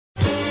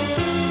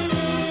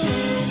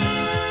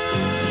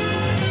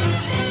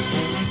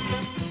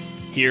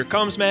Here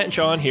comes Matt and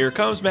Sean. Here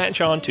comes Matt and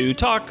Sean to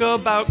talk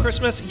about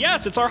Christmas.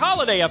 Yes, it's our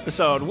holiday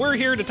episode. We're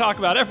here to talk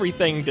about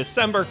everything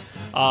December,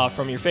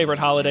 from your favorite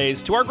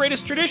holidays to our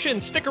greatest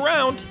traditions. Stick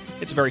around.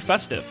 It's very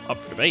festive. Up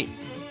for debate.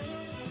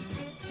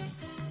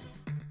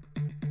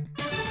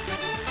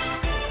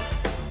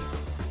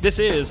 This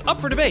is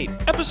Up for Debate,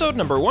 episode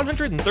number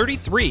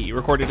 133,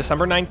 recorded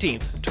December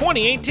 19th,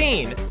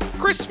 2018.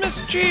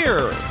 Christmas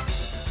cheer!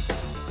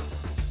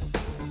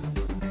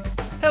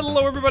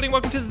 Hello, everybody, and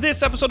welcome to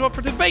this episode of Up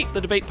for Debate,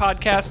 the debate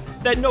podcast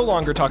that no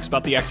longer talks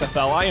about the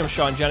XFL. I am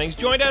Sean Jennings,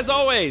 joined as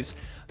always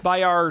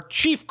by our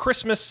chief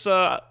Christmas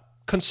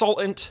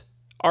consultant,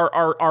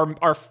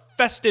 our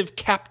festive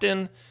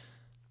captain.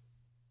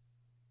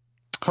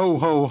 Ho,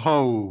 ho,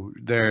 ho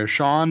there,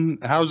 Sean.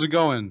 How's it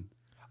going?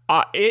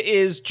 It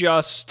is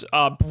just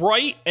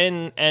bright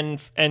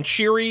and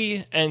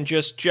cheery and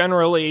just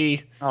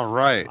generally. All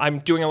right. I'm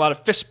doing a lot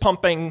of fist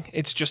pumping.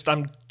 It's just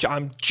I'm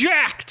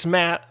jacked,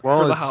 Matt,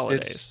 for the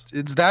holidays.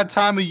 It's that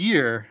time of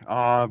year.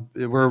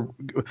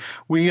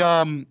 We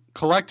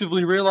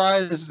collectively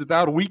realized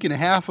about a week and a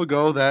half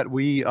ago that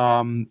we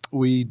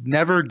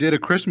never did a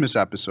Christmas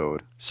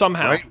episode.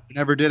 Somehow, right? We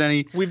never did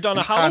any. We've done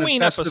a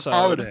Halloween episode.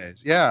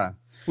 Holidays. Yeah.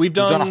 We've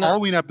done a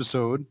Halloween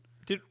episode.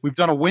 We've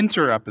done a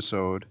winter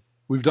episode.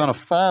 We've done a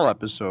fall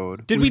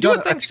episode. Did we do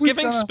a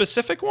Thanksgiving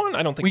specific one?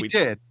 I don't think we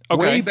did.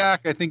 Okay. Way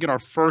back, I think in our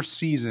first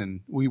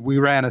season, we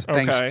ran a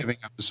Thanksgiving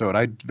episode.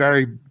 I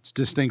very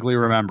distinctly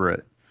remember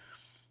it.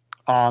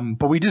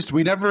 But we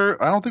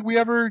never. I don't think we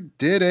ever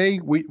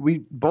did we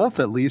both,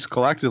 at least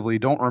collectively,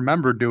 don't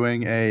remember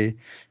doing a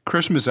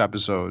Christmas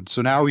episode.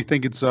 So now we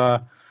think it's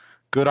a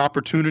good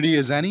opportunity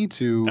as any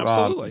to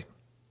absolutely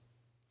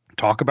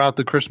talk about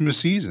the Christmas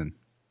season,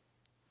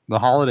 the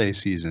holiday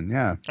season.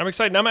 Yeah, I'm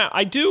excited. Now, Matt,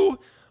 I do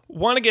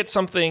want to get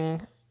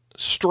something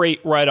straight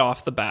right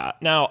off the bat.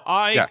 Now,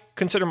 I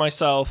consider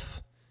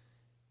myself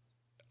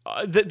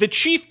the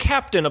chief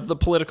captain of the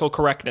political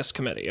correctness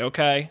committee,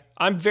 okay?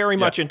 I'm very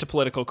much into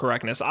political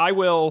correctness. I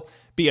will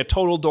be a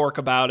total dork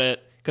about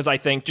it because I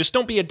think just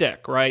don't be a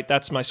dick, right?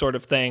 That's my sort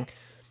of thing.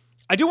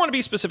 I do want to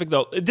be specific,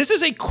 though. This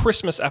is a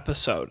Christmas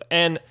episode,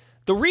 and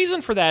the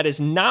reason for that is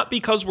not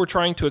because we're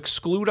trying to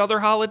exclude other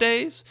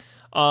holidays.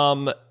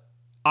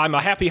 I'm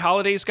a Happy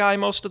Holidays guy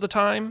most of the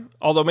time,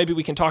 although maybe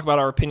we can talk about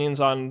our opinions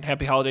on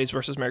Happy Holidays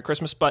versus Merry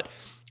Christmas. But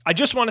I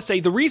just want to say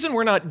the reason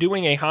we're not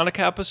doing a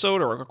Hanukkah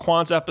episode or a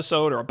Kwanzaa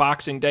episode or a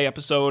Boxing Day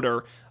episode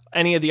or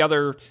any of the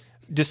other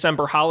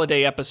December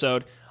holiday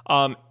episode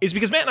is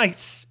because Matt and I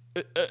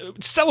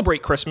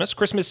celebrate Christmas.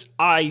 Christmas,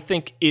 I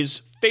think,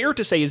 is fair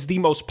to say is the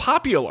most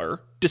popular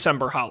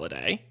December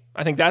holiday.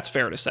 I think that's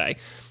fair to say.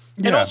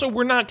 And also,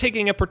 we're not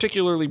taking a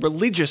particularly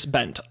religious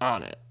bent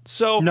on it.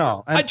 So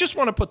no, I just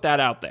want to put that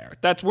out there.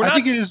 I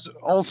think it is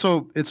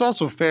also. It's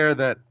also fair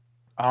that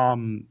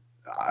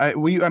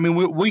we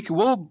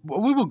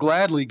will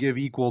gladly give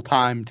equal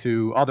time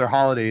to other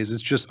holidays.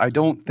 It's just I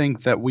don't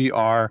think that we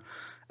are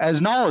as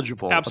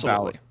knowledgeable about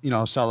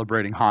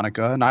celebrating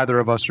Hanukkah. Neither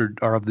of us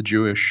are of the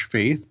Jewish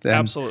faith. And,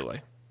 absolutely.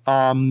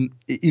 And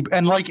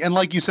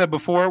like you said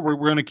before, we're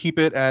going to keep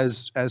it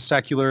as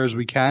secular as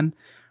we can.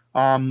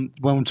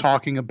 When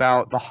talking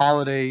about the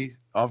holiday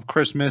of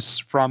Christmas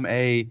from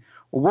a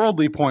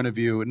worldly point of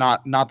view,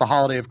 not the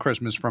holiday of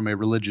Christmas from a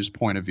religious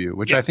point of view,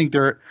 which I think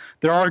there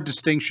are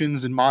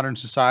distinctions in modern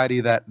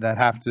society that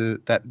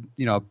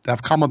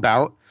have come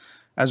about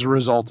as a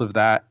result of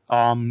that.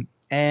 And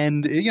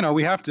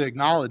we have to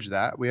acknowledge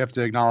that. We have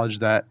to acknowledge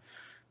that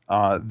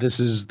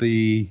this is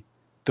the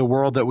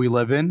world that we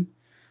live in.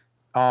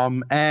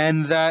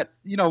 And that,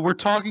 we're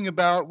talking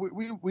about,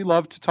 we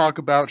love to talk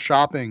about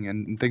shopping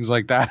and things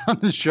like that on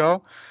the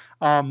show,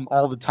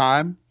 all the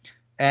time.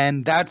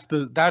 And that's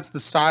the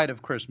side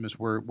of Christmas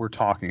we're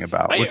talking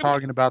about. We're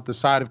talking about the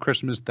side of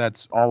Christmas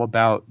that's all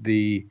about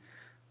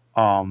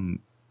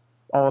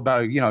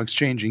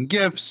exchanging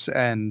gifts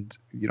and,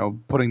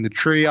 putting the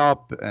tree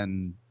up,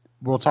 and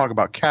we'll talk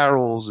about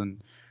carols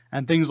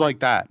and things like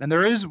that. And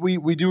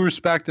we do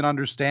respect and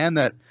understand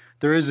that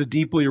there is a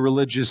deeply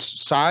religious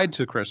side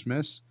to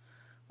Christmas,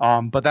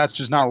 but that's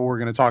just not what we're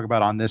going to talk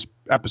about on this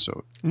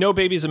episode. No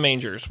babies and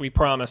mangers, we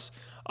promise.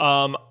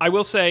 I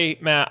will say,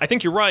 Matt, I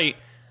think you're right.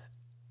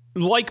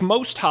 Like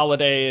most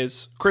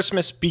holidays,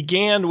 Christmas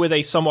began with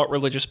a somewhat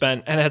religious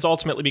bent and has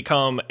ultimately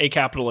become a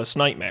capitalist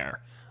nightmare.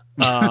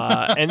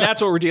 And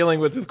that's what we're dealing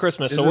with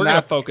Christmas. So we're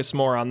going to focus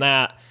more on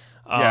that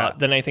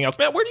than anything else.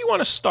 Matt, where do you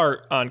want to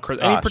start on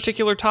Christmas? Any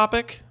particular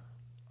topic?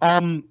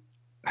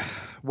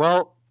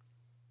 Well,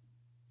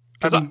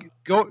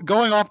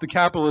 going off the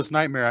capitalist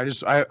nightmare,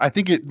 I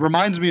think it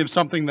reminds me of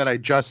something that I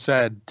just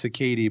said to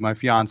Katie, my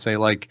fiance,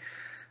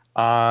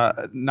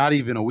 not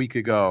even a week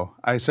ago.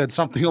 I said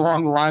something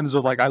along the lines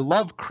of I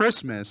love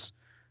Christmas,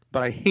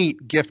 but I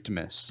hate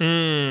Giftmas.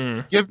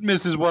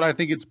 Giftmas is what I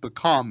think it's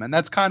become, and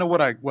that's kind of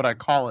what I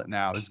call it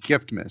now is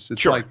Giftmas.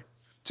 It's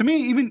to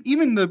me,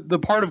 even the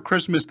part of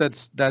Christmas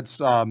that's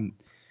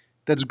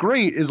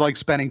great is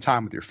spending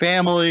time with your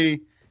family,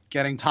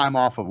 getting time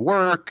off of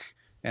work,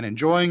 and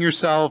enjoying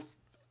yourself.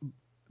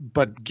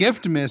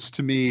 Giftmas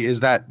to me is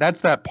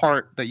that's that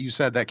part that you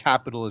said, that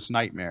capitalist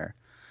nightmare.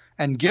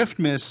 And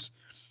Giftmas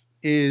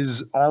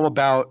is all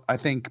about, I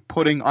think,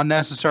 putting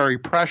unnecessary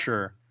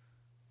pressure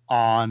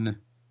on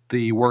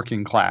the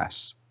working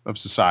class of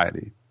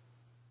society.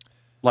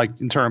 Like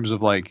in terms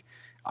of like,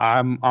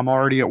 I'm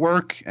already at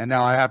work and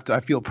now I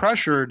feel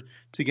pressured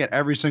to get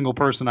every single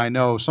person I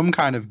know some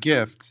kind of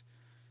gift.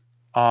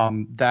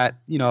 That,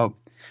 you know,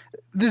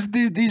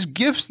 these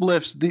gifts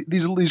lists,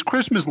 these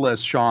Christmas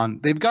lists, Sean,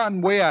 they've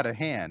gotten way out of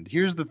hand.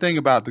 Here's the thing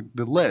about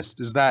the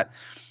list is that,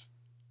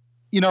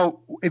 you know,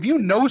 if you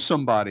know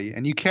somebody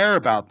and you care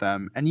about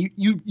them, and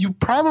you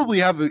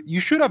probably you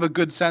should have a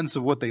good sense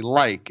of what they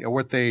like or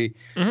what they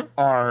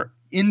are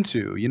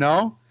into, you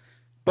know.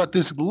 But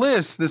this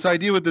list, this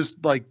idea with this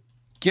like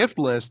gift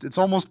list, it's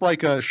almost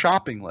like a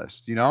shopping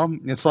list, you know.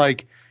 It's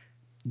like,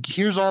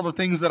 here's all the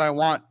things that I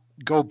want,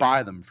 go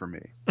buy them for me.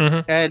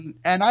 And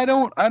I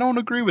don't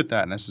agree with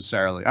that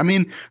necessarily. I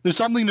mean, there's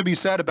something to be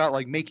said about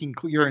like making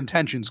your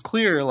intentions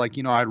clear. Like,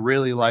 you know, I'd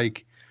really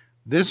like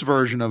this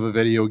version of a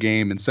video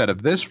game instead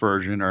of this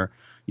version, or,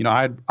 you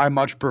know, I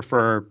much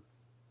prefer,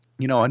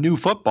 you know, a new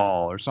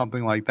football or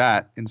something like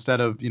that instead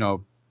of, you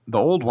know, the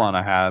old one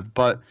I have.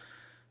 But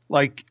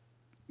like,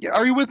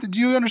 do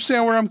you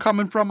understand where I'm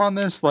coming from on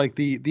this? Like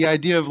the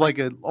idea of like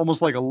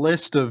almost like a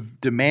list of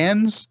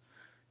demands.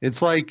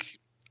 It's like,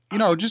 you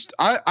know, just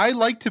I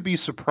like to be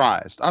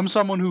surprised. I'm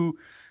someone who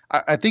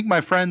I think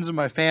my friends and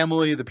my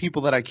family, the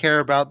people that I care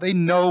about, they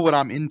know what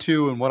I'm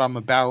into and what I'm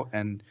about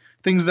and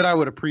things that I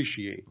would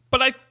appreciate.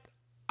 But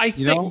I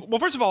think, well,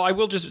 first of all, I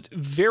will just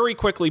very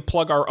quickly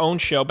plug our own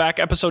show. Back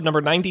episode number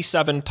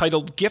 97,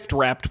 titled Gift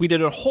Wrapped. We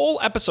did a whole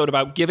episode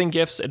about giving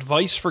gifts,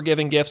 advice for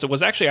giving gifts. It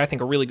was actually, I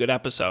think, a really good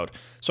episode.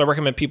 So I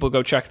recommend people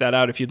go check that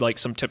out if you'd like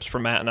some tips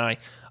from Matt and I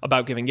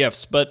about giving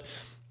gifts. But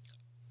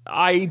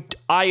I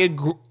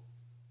agree.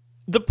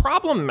 The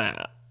problem,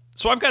 Matt,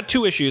 so I've got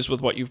two issues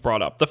with what you've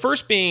brought up. The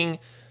first being,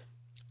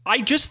 I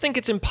just think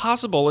it's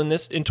impossible in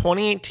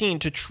 2018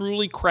 to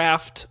truly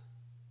craft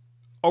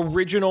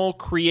original,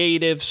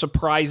 creative,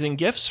 surprising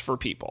gifts for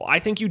people. I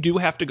think you do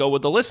have to go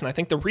with the list. And I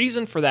think the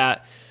reason for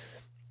that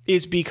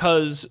is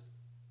because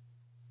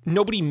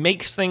nobody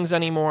makes things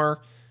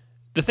anymore.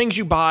 The things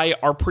you buy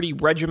are pretty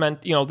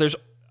regimented. You know,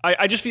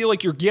 I just feel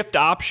like your gift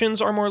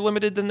options are more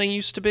limited than they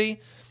used to be.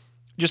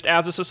 Just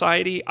as a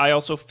society, I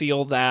also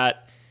feel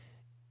that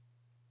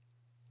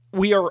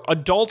we are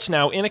adults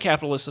now in a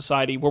capitalist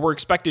society where we're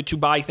expected to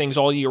buy things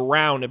all year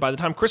round. And by the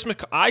time Christmas,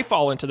 I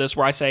fall into this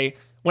where I say,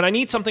 when I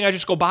need something, I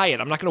just go buy it.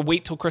 I'm not going to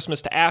wait till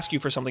Christmas to ask you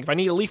for something. If I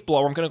need a leaf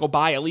blower, I'm going to go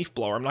buy a leaf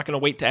blower. I'm not going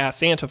to wait to ask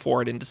Santa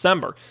for it in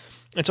December.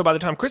 And so by the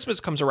time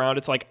Christmas comes around,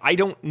 it's like, I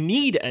don't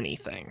need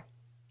anything.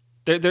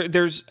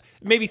 There's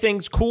maybe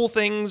things, cool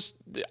things,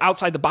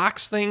 outside the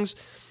box things.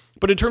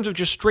 But in terms of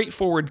just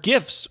straightforward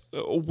gifts,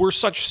 we're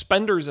such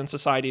spenders in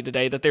society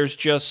today that there's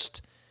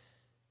just,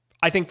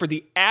 I think for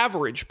the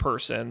average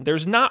person,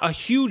 there's not a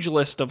huge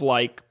list of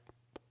like,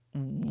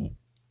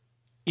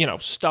 you know,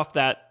 stuff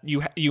that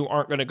you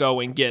aren't going to go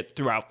and get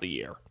throughout the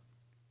year.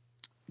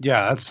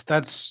 Yeah,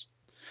 that's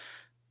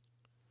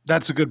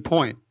a good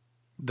point.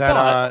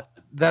 That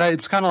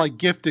it's kind of like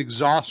gift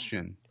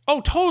exhaustion.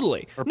 Oh,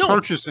 totally. Or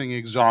purchasing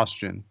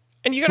exhaustion.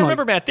 And you got to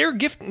remember, Matt, their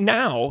gift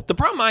now, the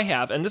problem I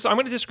have, and this I'm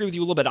going to disagree with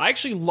you a little bit, I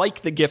actually like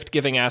the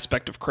gift-giving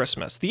aspect of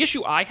Christmas. The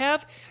issue I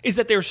have is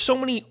that there's so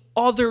many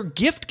other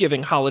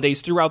gift-giving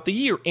holidays throughout the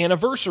year.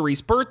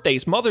 Anniversaries,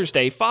 birthdays, Mother's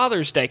Day,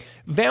 Father's Day,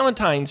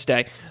 Valentine's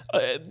Day.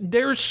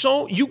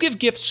 You give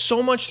gifts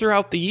so much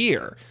throughout the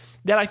year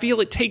that I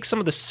feel it takes some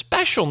of the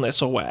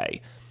specialness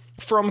away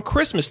from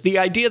Christmas. The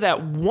idea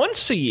that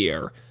once a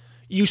year,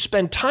 you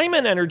spend time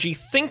and energy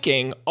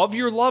thinking of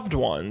your loved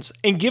ones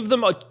and give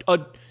them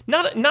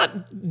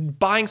not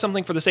buying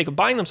something for the sake of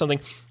buying them something,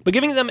 but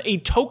giving them a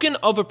token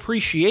of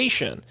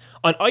appreciation,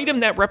 an item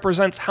that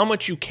represents how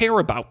much you care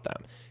about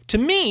them. To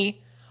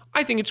me,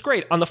 I think it's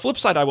great. On the flip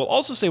side, I will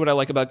also say what I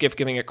like about gift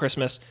giving at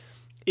Christmas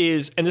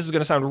is, and this is going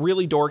to sound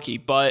really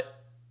dorky,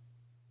 but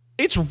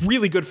it's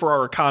really good for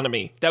our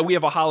economy that we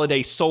have a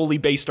holiday solely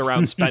based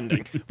around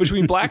spending.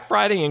 Between Black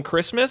Friday and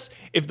Christmas,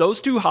 if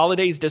those two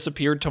holidays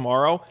disappeared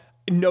tomorrow,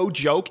 no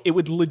joke, it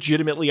would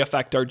legitimately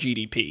affect our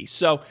GDP.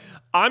 So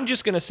I'm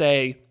just going to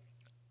say,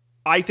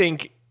 I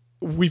think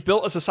we've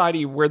built a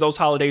society where those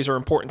holidays are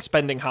important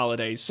spending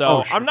holidays.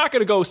 So I'm not going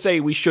to go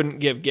say we shouldn't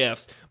give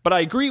gifts, but I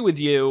agree with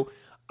you.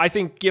 I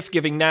think gift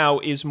giving now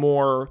is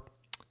more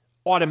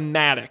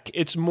automatic.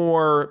 It's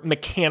more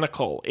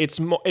mechanical.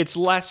 It's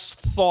less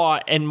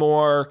thought and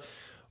more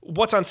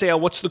what's on sale,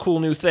 what's the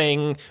cool new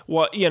thing,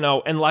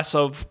 and less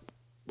of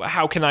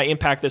how can I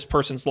impact this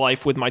person's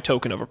life with my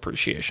token of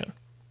appreciation.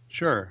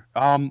 Sure.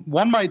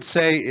 One might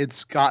say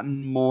it's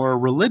gotten more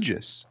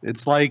religious.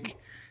 It's like,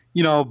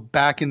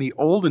 back in the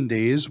olden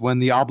days when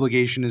the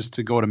obligation is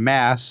to go to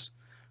mass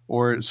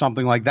or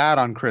something like that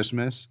on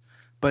Christmas.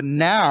 But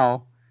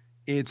now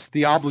it's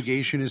the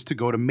obligation is to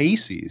go to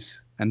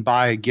Macy's and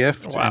buy a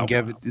gift and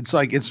give it. It's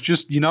like, it's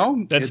just,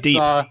 that's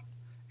deep.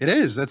 It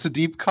is. That's a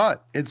deep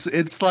cut.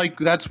 It's like,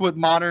 that's what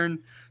modern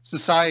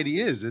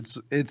society is.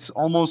 It's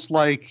almost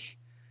like,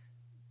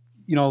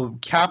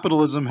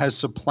 capitalism has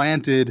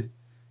supplanted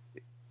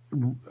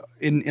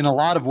in a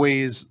lot of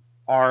ways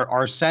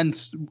our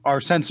sense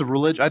of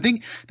religion. I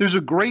think there's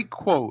a great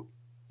quote,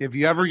 if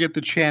you ever get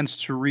the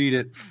chance to read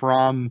it,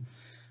 from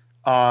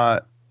I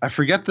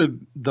forget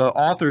the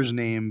author's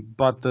name,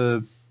 but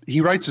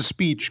he writes a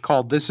speech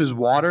called "This Is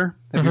Water."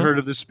 Have you heard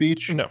of this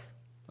speech? No.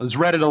 It's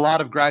read at a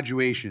lot of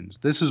graduations.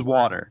 This is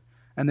water.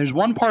 And there's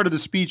one part of the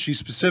speech he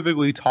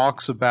specifically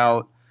talks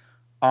about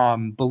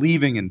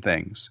believing in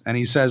things. And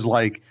he says,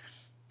 like,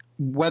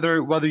 whether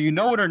you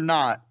know it or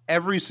not,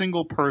 every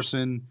single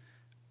person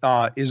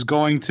is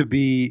going to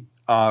be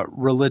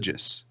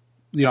religious.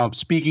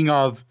 Speaking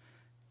of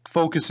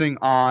focusing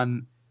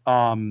on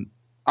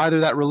either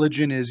that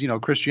religion is,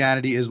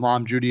 Christianity,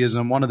 Islam,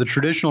 Judaism, one of the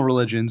traditional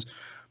religions,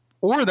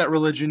 or that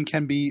religion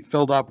can be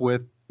filled up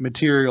with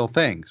material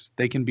things.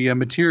 They can be a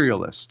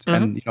materialist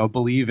and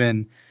believe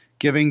in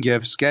giving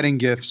gifts, getting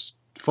gifts,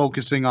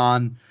 focusing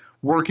on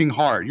working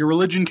hard. Your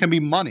religion can be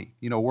money,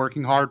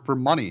 working hard for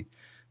money,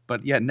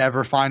 but yet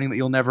never finding that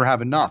you'll never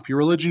have enough. Your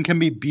religion can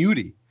be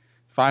beauty,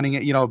 finding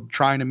it,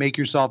 trying to make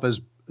yourself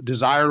as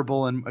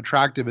desirable and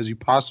attractive as you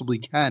possibly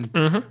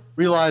can,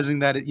 realizing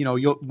that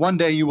one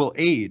day you will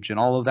age and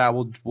all of that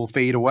will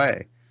fade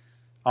away.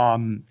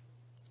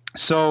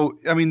 So,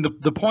 I mean,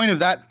 the point of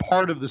that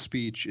part of the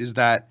speech is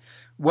that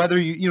whether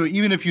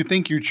even if you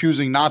think you're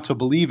choosing not to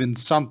believe in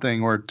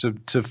something or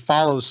to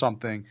follow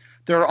something,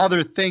 there are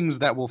other things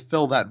that will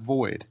fill that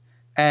void.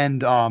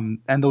 And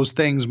those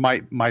things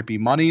might be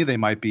money. They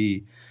might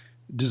be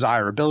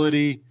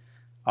desirability.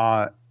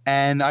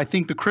 And I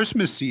think the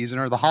Christmas season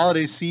or the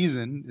holiday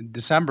season in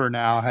December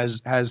now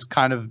has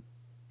kind of,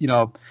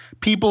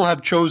 people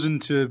have chosen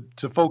to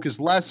focus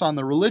less on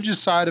the religious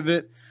side of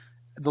it,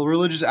 the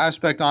religious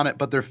aspect on it,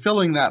 but they're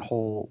filling that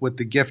hole with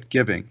the gift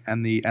giving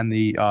and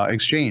the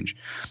exchange.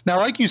 Now,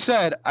 like you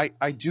said,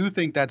 I do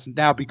think that's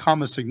now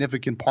become a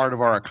significant part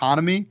of our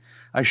economy.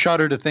 I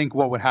shudder to think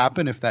what would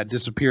happen if that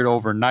disappeared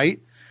overnight.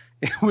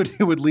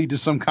 It would lead to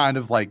some kind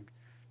of like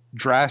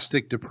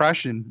drastic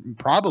depression,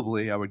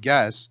 probably, I would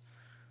guess.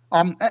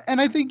 And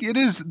I think it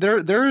is there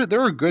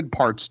are good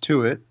parts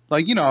to it,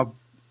 like,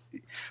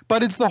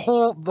 but it's the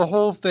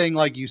whole thing,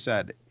 like you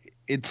said.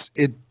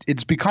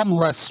 It's become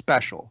less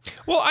special.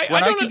 Well,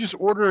 I can just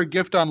order a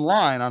gift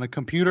online on a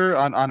computer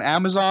on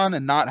Amazon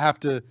and not have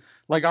to,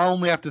 like, I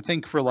only have to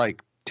think for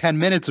like 10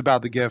 minutes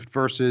about the gift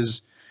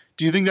versus,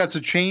 do you think that's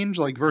a change,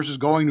 like, versus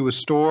going to a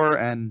store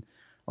and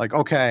like,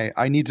 okay,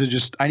 I need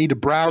to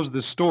browse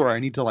this store. I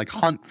need to like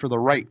hunt for the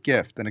right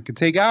gift, and it could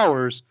take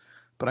hours,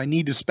 but I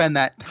need to spend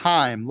that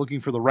time looking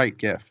for the right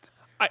gift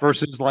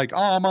versus like,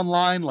 oh, I'm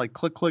online, like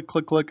click, click,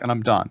 click, click, and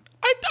I'm done.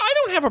 I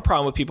don't have a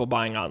problem with people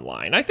buying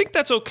online. I think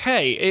that's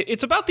okay.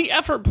 It's about the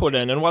effort put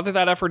in and whether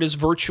that effort is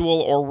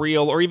virtual or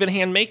real or even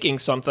hand making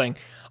something.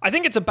 I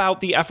think it's about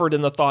the effort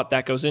and the thought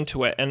that goes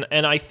into it.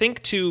 And I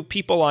think to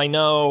people I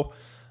know,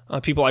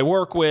 people I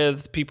work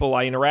with, people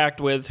I interact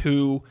with,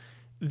 who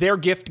their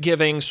gift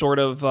giving sort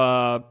of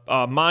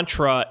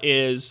mantra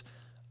is,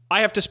 I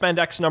have to spend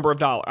X number of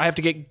dollars. I have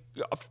to get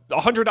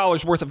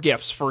 $100 worth of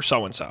gifts for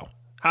so-and-so.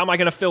 How am I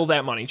going to fill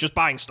that money? Just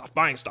buying stuff.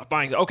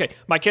 Okay,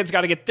 my kid's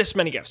got to get this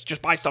many gifts.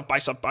 Just buy stuff.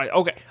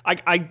 Okay,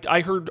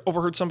 I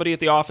overheard somebody at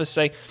the office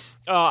say,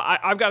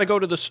 I've got to go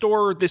to the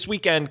store this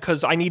weekend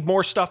because I need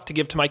more stuff to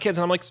give to my kids.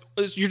 And I'm like,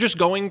 you're just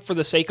going for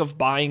the sake of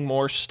buying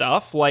more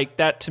stuff? Like,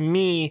 that to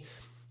me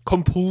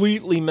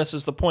completely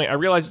misses the point. I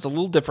realize it's a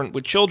little different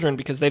with children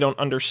because they don't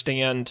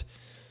understand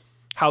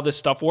how this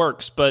stuff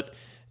works. But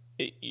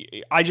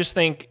I just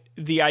think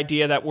the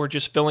idea that we're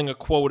just filling a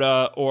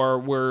quota or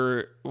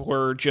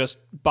we're just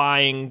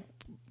buying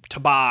to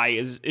buy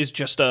is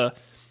just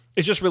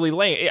really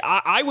lame.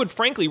 I would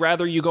frankly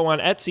rather you go on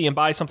Etsy and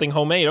buy something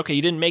homemade. Okay,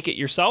 you didn't make it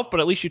yourself, but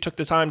at least you took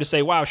the time to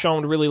say, wow,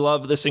 Sean would really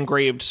love this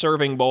engraved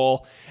serving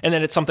bowl. And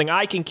then it's something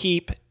I can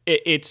keep.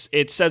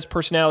 It says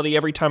personality.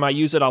 Every time I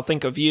use it, I'll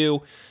think of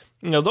you.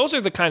 Those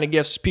are the kind of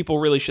gifts people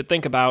really should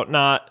think about,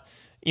 not,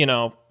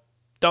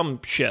 dumb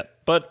shit.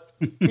 But,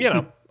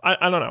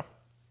 I don't know.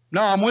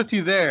 No, I'm with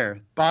you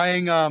there.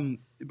 Buying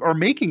or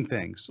making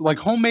things, like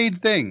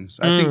homemade things.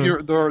 I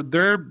think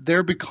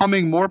they're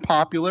becoming more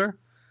popular.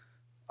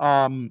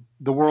 The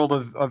world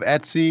of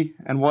Etsy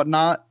and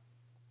whatnot.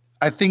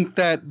 I think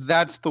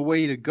that's the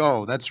way to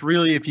go. That's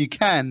really, if you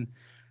can,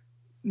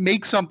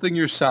 make something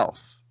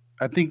yourself.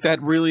 I think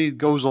that really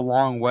goes a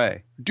long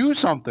way. Do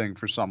something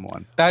for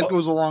someone. That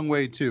goes a long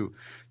way too.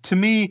 To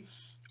me,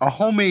 a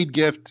homemade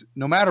gift,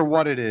 no matter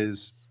what it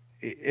is,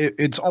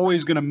 it's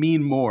always going to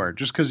mean more,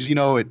 just because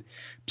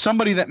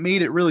somebody that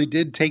made it really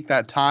did take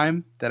that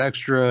time, that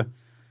extra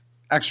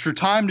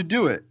time to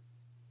do it,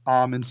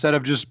 instead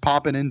of just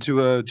popping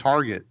into a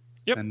Target.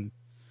 Yep. And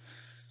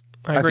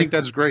I think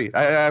that's great.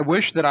 I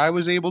wish that I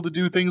was able to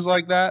do things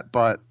like that,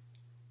 but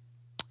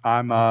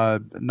I'm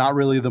not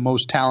really the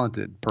most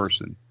talented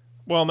person.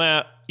 Well,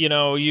 Matt,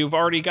 you've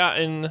already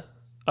gotten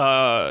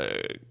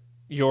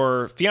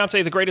your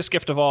fiance the greatest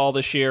gift of all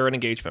this year, an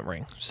engagement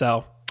ring.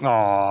 So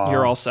Aww.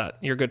 You're all set.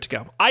 You're good to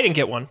go. I didn't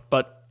get one,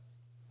 but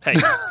hey,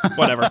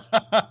 whatever.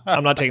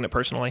 I'm not taking it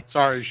personally.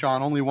 Sorry,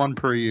 Sean. Only one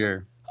per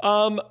year.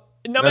 Now,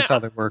 that's how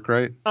they work,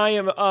 right? I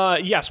am.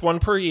 Yes, one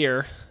per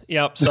year.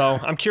 Yep. So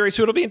I'm curious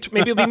who it'll be.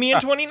 Maybe it'll be me in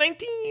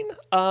 2019.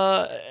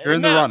 You're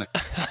in the running.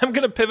 I'm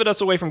going to pivot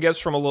us away from gifts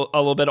from a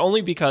little bit,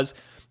 only because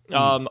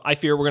I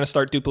fear we're going to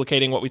start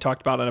duplicating what we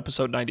talked about on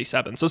episode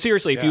 97. So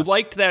seriously, if you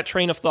liked that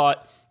train of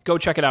thought, go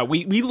check it out.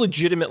 We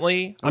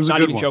legitimately, I'm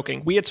not even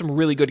joking, we had some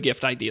really good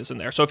gift ideas in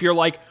there. So if you're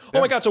like,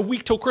 oh my God, it's a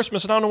week till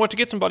Christmas and I don't know what to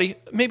get somebody,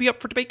 maybe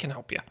Up for Debate can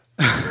help you.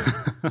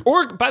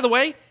 Or, by the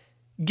way,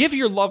 give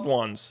your loved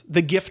ones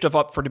the gift of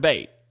Up for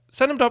Debate.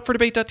 Send them to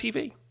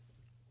upfordebate.tv.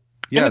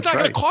 Yeah, and it's not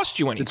going to cost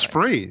you anything. It's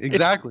free.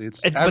 Exactly.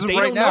 It's as of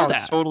right now,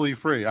 it's totally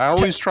free. I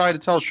always try to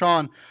tell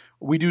Sean,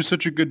 we do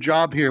such a good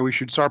job here. We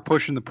should start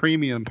pushing the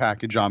premium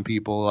package on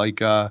people.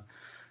 Like,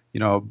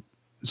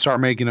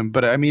 start making them.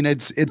 But I mean,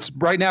 it's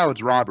right now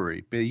it's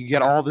robbery. You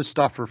get all this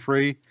stuff for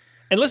free.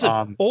 And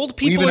listen, old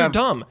people are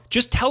dumb.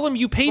 Just tell them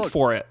you paid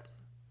for it.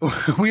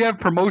 We have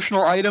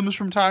promotional items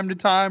from time to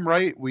time,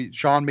 right?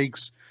 Sean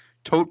makes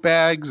tote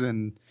bags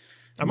and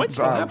I might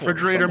still have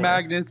refrigerator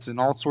magnets and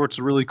all sorts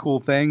of really cool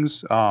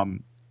things.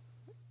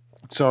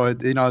 So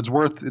it's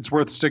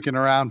worth sticking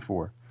around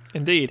for.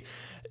 Indeed.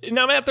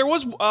 Now, Matt, there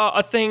was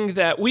a thing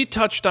that we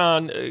touched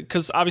on,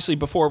 because obviously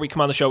before we come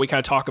on the show, we kind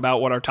of talk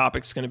about what our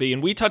topic's going to be,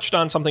 and we touched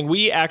on something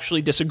we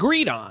actually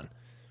disagreed on.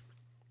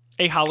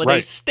 A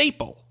holiday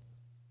staple.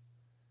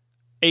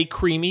 A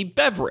creamy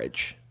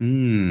beverage.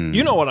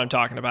 You know what I'm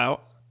talking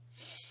about.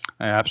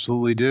 I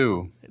absolutely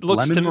do.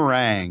 Lemon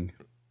meringue.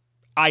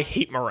 I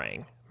hate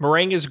meringue.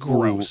 Meringue is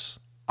gross.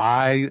 Ooh,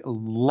 I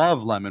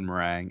love lemon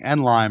meringue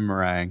and lime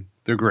meringue.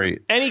 They're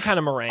great. Any kind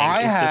of meringue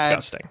is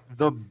disgusting.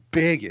 The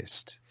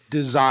biggest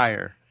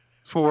desire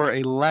for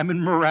a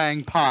lemon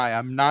meringue pie.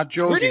 I'm not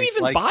joking. Where do you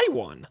even buy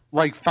one?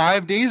 Like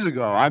 5 days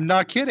ago. I'm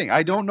not kidding.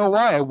 I don't know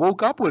why. I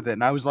woke up with it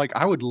and I was like,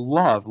 I would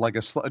love like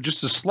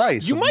just a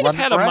slice. You might have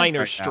had a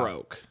minor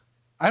stroke.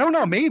 I don't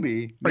know.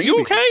 Maybe. Are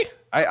you okay?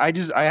 I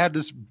had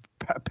this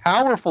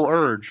powerful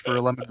urge for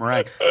a lemon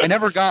meringue. I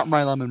never got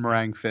my lemon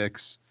meringue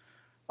fix.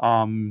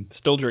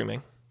 Still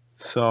dreaming.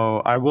 So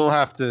I will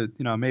have to,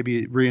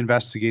 maybe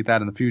reinvestigate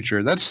that in the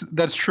future.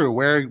 That's true.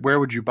 Where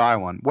would you buy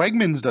one?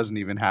 Wegmans doesn't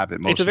even have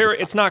it.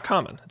 It's not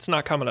common. It's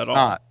not common at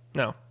all.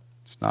 No,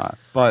 it's not.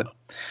 But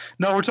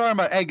no, we're talking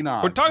about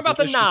eggnog. We're talking about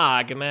the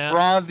nog, man.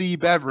 Frothy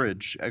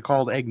beverage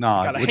called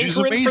eggnog, which is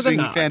amazing,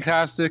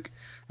 fantastic.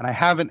 And I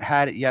haven't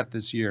had it yet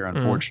this year,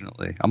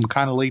 unfortunately. I'm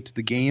kind of late to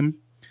the game.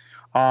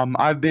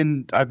 I've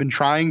been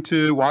trying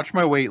to watch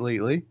my weight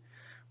lately,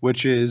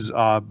 which is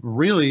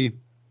really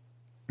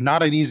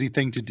not an easy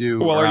thing to do.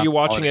 Well, are you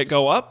watching it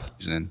go up?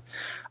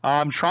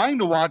 I'm trying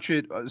to watch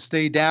it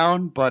stay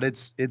down, but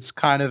it's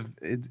kind of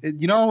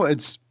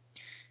it's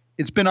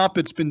been up,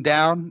 it's been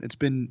down, it's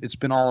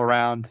been all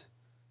around.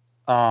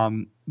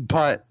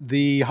 But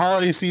the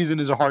holiday season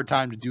is a hard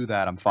time to do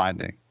that, I'm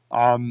finding.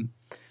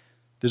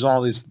 There's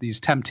all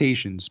these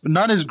temptations, but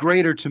none is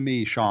greater to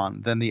me,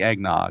 Sean, than the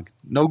eggnog.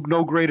 No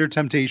greater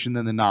temptation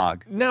than the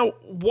nog. Now,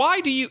 why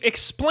do you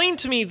explain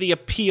to me the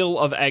appeal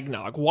of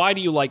eggnog? Why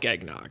do you like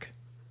eggnog?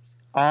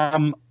 I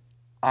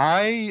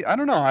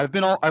don't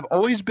know. I've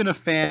always been a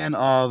fan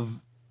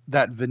of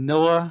that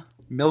vanilla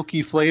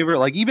milky flavor.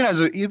 Like even as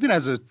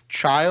a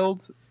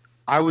child,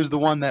 I was the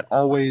one that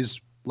always,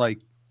 like,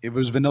 if it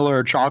was vanilla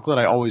or chocolate,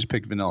 I always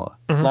picked vanilla.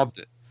 Loved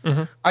it.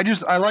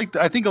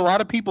 I think a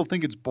lot of people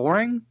think it's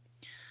boring,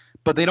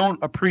 but they don't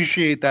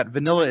appreciate that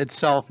vanilla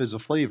itself is a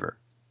flavor.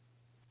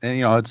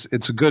 And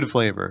it's a good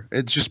flavor.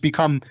 It's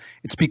become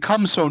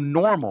so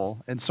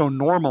normal and so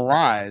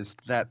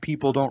normalized that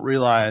people don't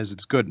realize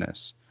its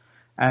goodness.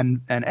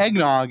 And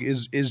eggnog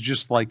is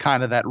just like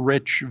kind of that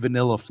rich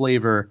vanilla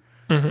flavor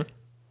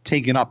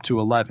taken up to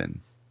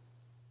 11.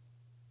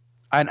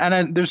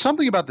 And there's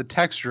something about the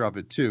texture of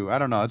it too. I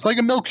don't know. It's like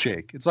a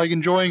milkshake. It's like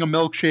enjoying a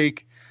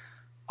milkshake,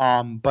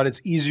 but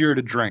it's easier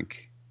to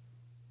drink.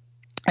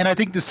 And I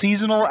think the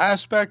seasonal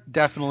aspect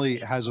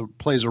definitely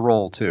plays a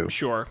role too.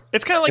 Sure.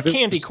 It's kind of like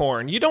candy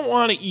corn. You don't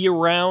want it year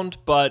round,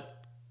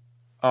 but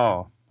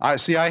I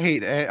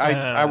hate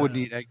I would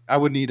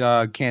need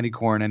candy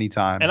corn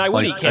anytime. And I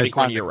would eat candy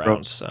corn year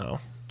round, so.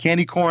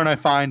 Candy corn I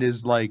find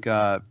is like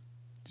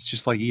it's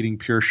just like eating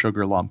pure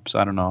sugar lumps.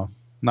 I don't know. I'm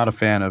not a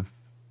fan of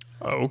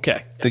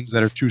things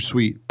that are too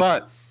sweet.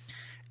 But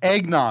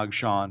eggnog,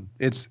 Sean,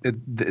 it's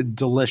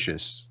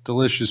delicious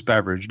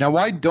beverage. Now,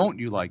 why don't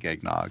you like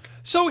eggnog?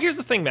 So here's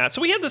the thing, Matt.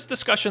 So we had this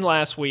discussion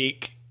last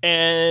week,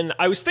 and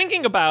I was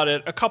thinking about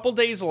it a couple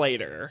days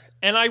later,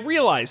 and I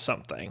realized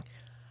something.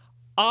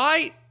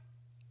 The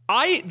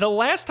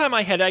last time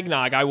I had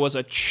eggnog, I was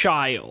a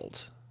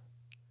child.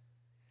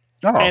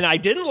 Oh. And I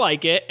didn't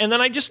like it, and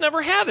then I just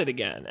never had it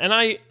again.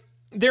 And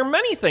there are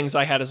many things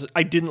I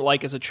didn't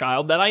like as a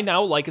child that I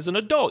now like as an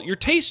adult. Your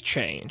tastes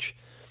change.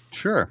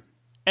 Sure.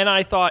 And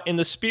I thought, in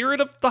the spirit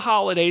of the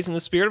holidays, in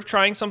the spirit of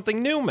trying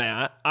something new,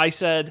 Matt, I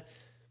said,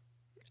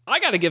 I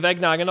got to give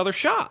eggnog another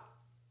shot.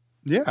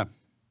 Yeah.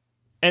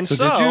 And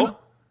so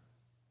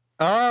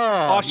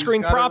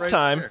Off-screen prop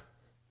time. There.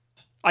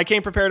 I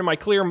came prepared in my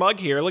clear mug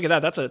here. Look at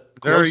that. That's a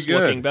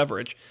gross-looking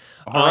beverage.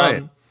 All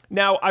right.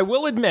 Now, I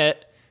will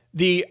admit,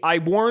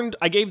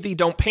 I gave the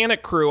Don't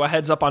Panic crew a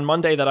heads up on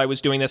Monday that I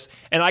was doing this,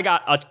 and I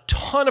got a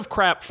ton of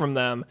crap from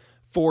them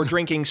for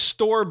drinking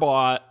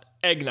store-bought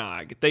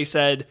eggnog. They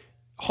said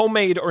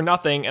homemade or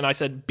nothing, and I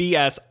said,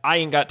 BS, I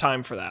ain't got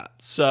time for that.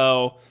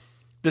 So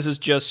this is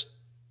just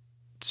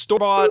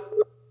store-bought,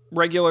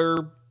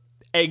 regular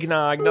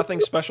eggnog, nothing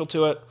special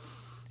to it.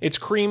 It's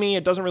creamy.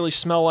 It doesn't really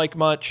smell like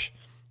much.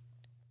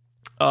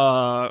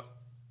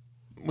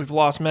 We've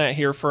lost Matt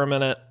here for a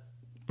minute.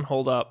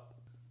 Hold up.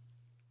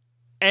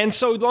 And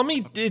so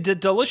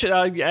delicious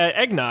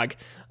eggnog.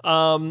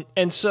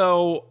 And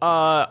so,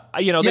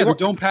 the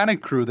Don't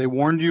Panic crew, they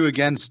warned you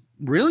against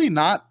really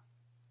not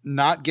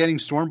getting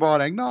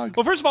store-bought eggnog.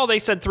 Well, first of all, they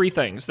said three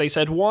things. They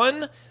said,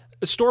 one,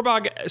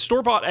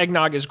 store-bought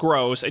eggnog is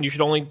gross and you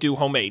should only do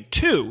homemade.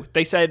 Two,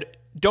 they said,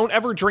 don't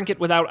ever drink it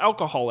without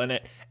alcohol in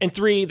it. And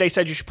three, they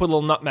said you should put a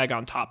little nutmeg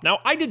on top. Now,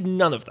 I did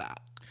none of that.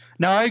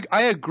 Now,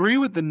 I agree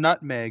with the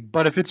nutmeg,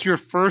 but if it's your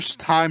first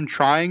time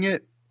trying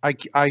it,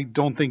 I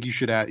don't think you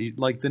should add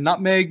like the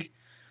nutmeg.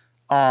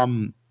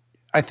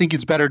 I think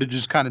it's better to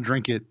just kind of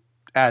drink it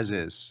as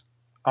is.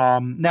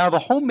 Now, the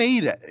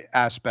homemade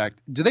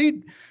aspect, do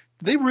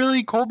they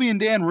really, Colby and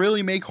Dan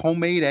really make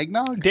homemade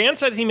eggnog? Dan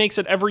said he makes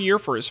it every year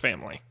for his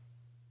family.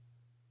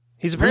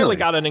 He's apparently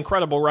got an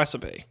incredible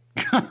recipe.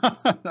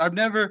 I've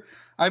never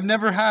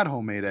had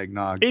homemade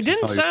eggnog. It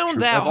didn't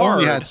sound that hard. I've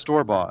only had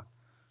store-bought.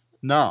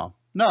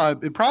 No,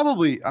 it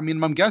probably, I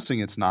mean, I'm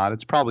guessing it's not.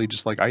 It's probably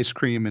just like ice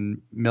cream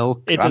and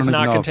milk. It does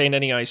not contain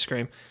any ice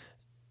cream.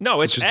 No,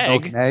 it's just egg.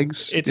 Milk and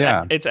eggs.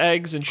 It's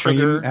eggs and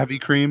sugar. Heavy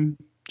cream,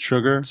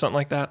 sugar. Something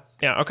like that.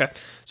 Yeah, okay.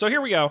 So here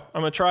we go.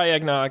 I'm going to try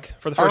eggnog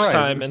for the first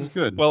time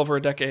in well over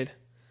a decade.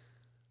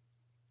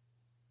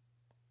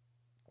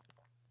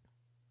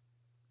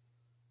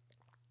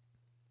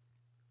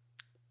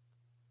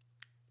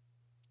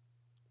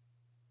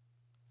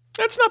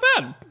 That's not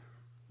bad.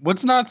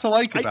 What's not to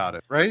like about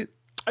it, right?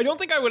 I don't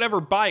think I would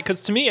ever buy it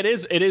because to me it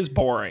is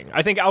boring.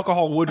 I think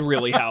alcohol would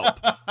really help.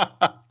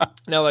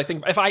 No, I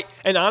think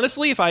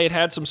honestly, if I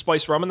had some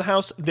spiced rum in the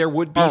house, there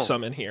would be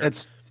some in here.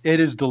 It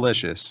is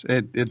delicious.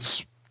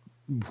 It's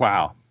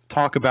wow.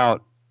 Talk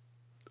about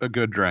a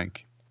good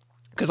drink.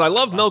 Because I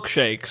love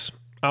milkshakes.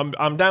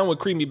 I'm down with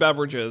creamy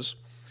beverages.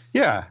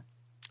 Yeah.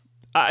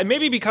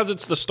 Maybe because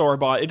it's the store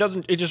bought,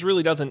 it just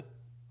really doesn't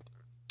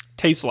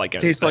taste like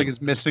anything. Tastes like it's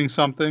missing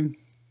something.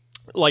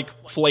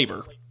 Like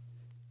flavor.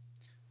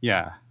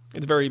 Yeah.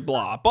 It's very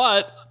blah,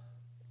 but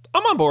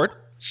I'm on board.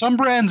 Some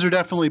brands are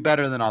definitely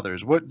better than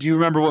others. Do you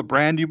remember what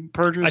brand you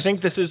purchased? I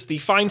think this is the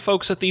fine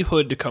folks at the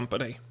Hood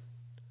Company.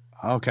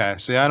 Okay.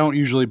 See, I don't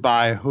usually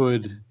buy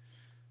Hood.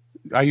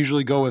 I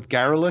usually go with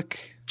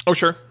Garlic. Oh,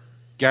 sure.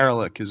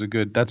 Garlic is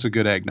that's a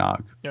good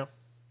eggnog. Yeah.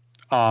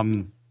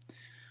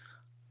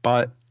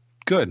 But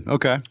good.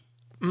 Okay.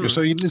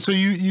 So you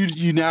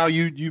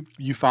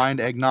find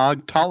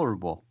eggnog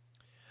tolerable.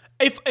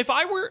 If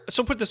I were,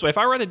 so put it this way, if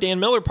I were at a Dan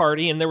Miller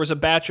party and there was a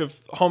batch of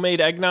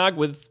homemade eggnog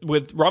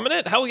with rum in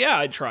it, hell yeah,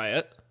 I'd try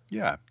it.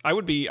 Yeah. I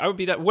would be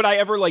that. Would I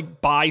ever like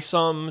buy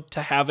some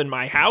to have in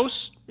my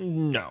house?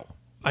 No,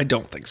 I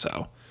don't think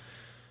so.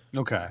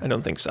 Okay. I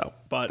don't think so.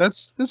 But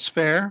that's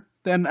fair.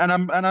 Then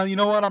and you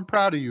know what? I'm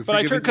proud of you. But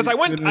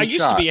I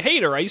used to be a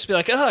hater. I used to be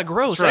like, ugh,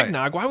 gross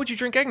eggnog. Why would you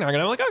drink eggnog?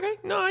 And I'm like, okay,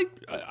 no,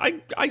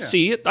 I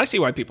see it. I see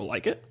why people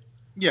like it.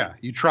 Yeah,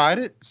 you tried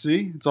it.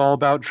 See, it's all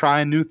about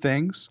trying new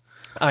things.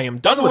 I am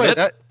done with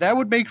it. That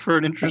would make for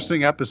an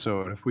interesting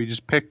episode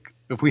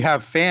if we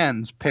have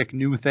fans pick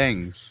new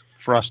things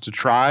for us to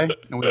try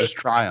and we just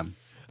try them.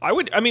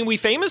 We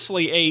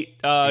famously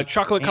ate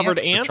chocolate covered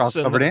ants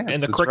and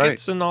the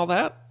crickets and all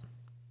that.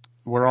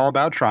 We're all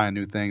about trying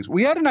new things.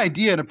 We had an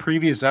idea in a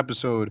previous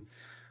episode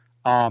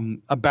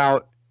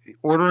about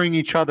ordering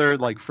each other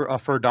like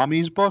for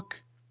Dummies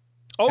book.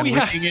 Oh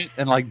yeah, reading it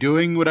and like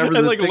doing whatever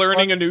and like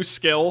learning a new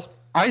skill.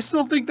 I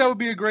still think that would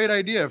be a great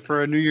idea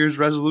for a New Year's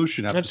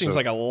resolution episode. That seems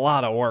like a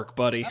lot of work,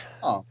 buddy.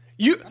 Oh.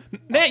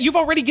 You've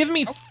already given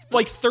me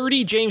like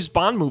 30 James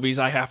Bond movies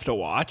I have to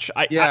watch.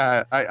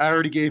 I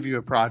already gave you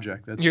a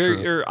project. That's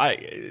true.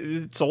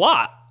 It's a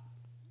lot.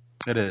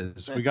 It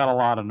is. We got a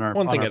lot on our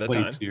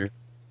plates here.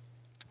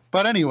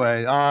 But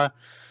anyway,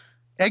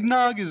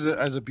 eggnog is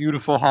a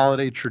beautiful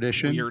holiday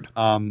tradition. Weird.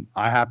 I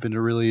happen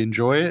to really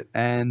enjoy it,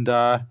 and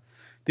the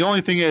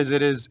only thing is,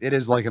 it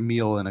is like a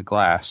meal in a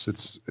glass.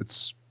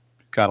 It's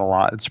got a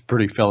lot. It's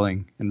pretty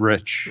filling and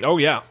rich. Oh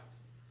yeah.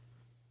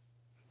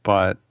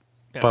 But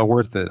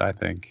worth it, I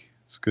think.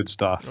 It's good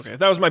stuff. Okay,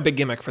 that was my big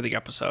gimmick for the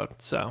episode.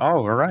 So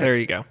all right. There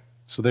you go.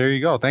 So there you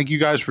go. Thank you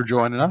guys for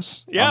joining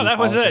us. Yeah, that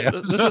was it.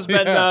 This has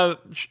been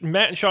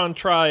Matt and Sean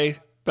try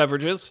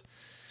beverages.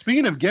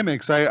 Speaking of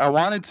gimmicks, I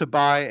wanted to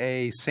buy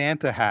a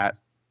Santa hat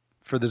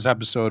for this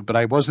episode, but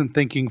I wasn't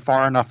thinking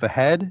far enough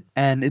ahead,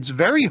 and it's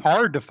very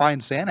hard to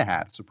find Santa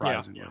hats,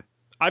 surprisingly. Yeah.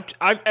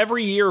 I've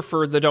every year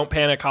for the Don't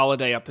Panic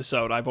holiday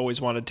episode, I've always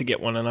wanted to get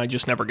one, and I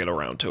just never get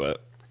around to it.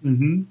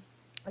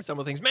 Mm-hmm. some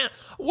of the things. Man,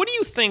 what do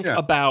you think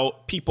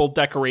about people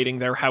decorating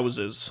their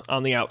houses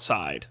on the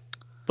outside?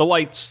 The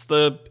lights,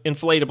 the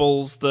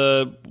inflatables,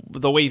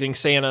 the waving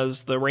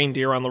Santas, the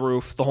reindeer on the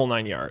roof, the whole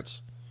 9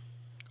 yards.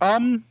 I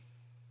don't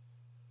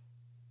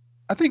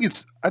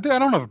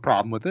have a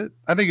problem with it.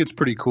 I think it's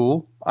pretty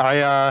cool.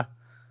 I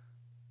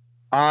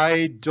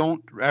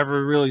don't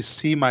ever really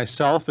see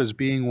myself as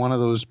being one of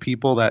those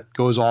people that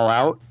goes all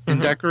out in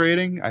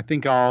decorating. I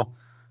think I'll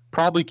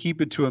probably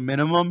keep it to a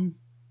minimum,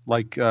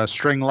 like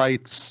string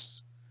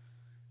lights,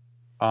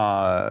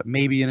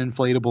 maybe an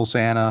inflatable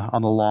Santa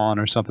on the lawn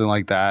or something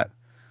like that.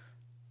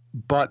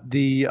 But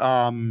the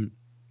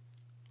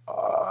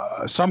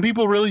some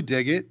people really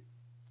dig it,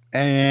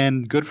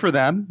 and good for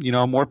them.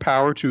 More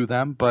power to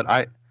them. But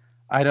I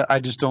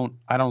just don't.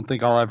 I don't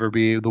think I'll ever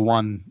be the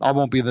one. I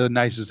won't be the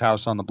nicest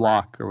house on the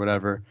block or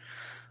whatever.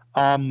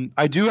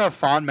 I do have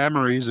fond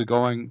memories of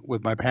going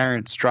with my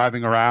parents,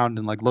 driving around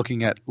and like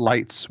looking at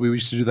lights. We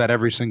used to do that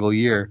every single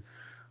year.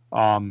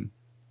 As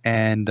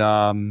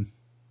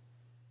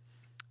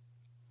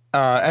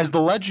the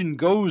legend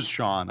goes,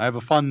 Sean, I have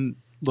a fun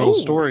little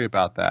story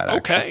about that.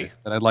 Actually,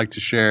 that I'd like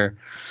to share.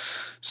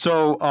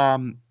 So,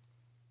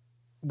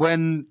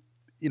 when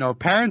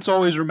parents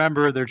always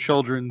remember their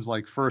children's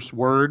like first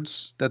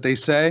words that they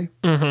say.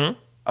 Mm-hmm.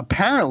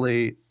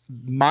 Apparently,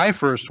 my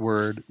first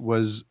word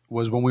was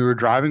when we were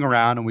driving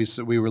around and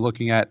we were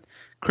looking at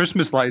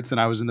Christmas lights,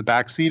 and I was in the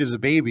back seat as a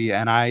baby,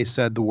 and I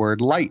said the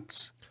word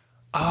lights.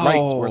 Oh.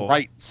 Lights or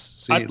lights.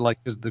 See, like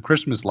is the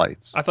Christmas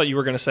lights. I thought you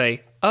were going to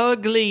say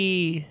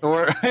ugly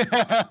or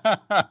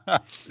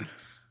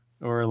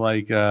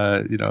like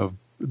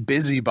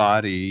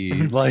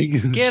busybody. Like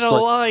get a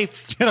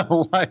life. Get a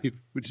life.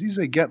 Would you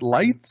say get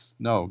lights?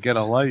 No, get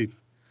a life.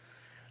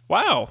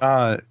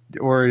 Wow.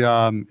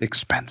 Or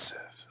expensive.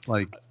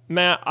 Like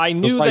Matt, I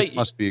knew those lights that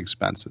must be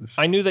expensive.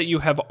 I knew that you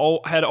had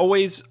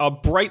always a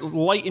bright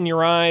light in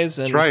your eyes,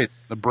 and that's right,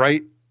 the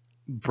bright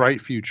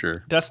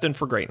future, destined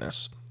for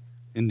greatness.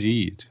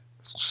 Indeed.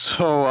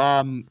 So,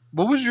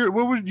 what was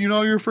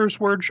your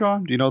first word,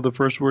 Sean? Do you know the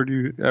first word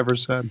you ever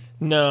said?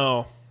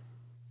 No,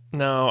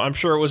 I'm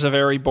sure it was a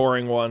very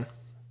boring one.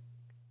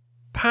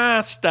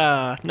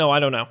 Pasta. No, I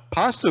don't know.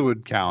 Pasta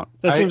would count.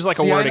 That seems like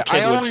a word a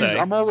kid would say.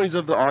 I'm always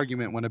of the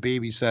argument when a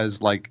baby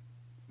says like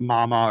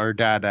mama or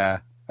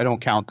dada. I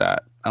don't count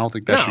that. I don't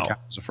think that should count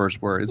as a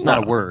first word. It's not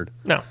a word.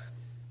 No.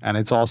 And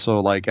it's also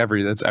like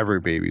that's every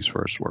baby's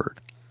first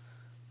word.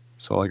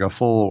 So like a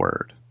full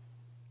word,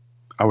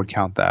 I would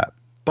count that.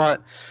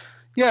 But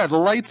yeah, the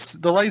lights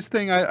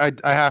thing, I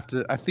think I have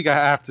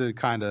to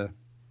kind of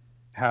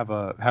have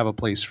a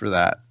place for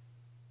that.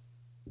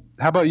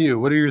 How about you?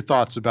 What are your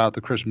thoughts about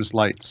the Christmas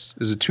lights?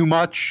 Is it too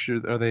much?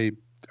 Are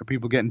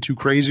people getting too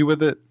crazy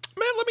with it?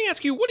 Man, let me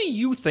ask you, what do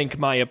you think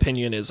my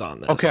opinion is on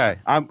this? Okay,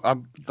 I'm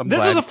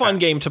this is a fun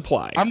game to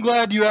play. I'm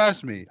glad you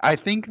asked me. I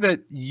think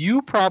that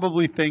you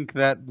probably think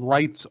that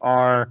lights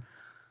are,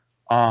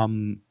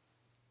 that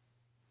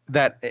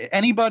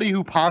anybody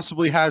who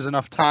possibly has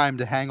enough time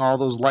to hang all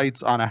those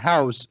lights on a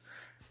house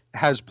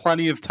has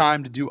plenty of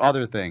time to do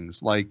other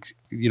things, like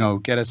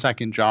get a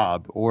second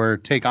job or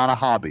take on a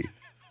hobby.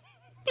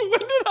 When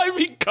did I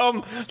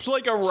become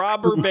like a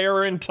robber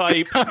baron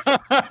type?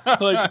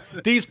 Like,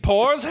 these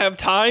poors have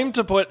time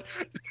to put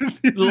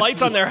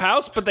lights on their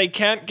house, but they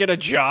can't get a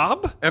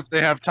job? If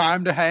they have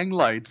time to hang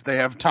lights, they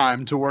have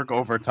time to work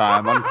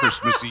overtime on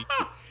Christmas Eve.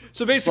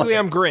 So basically,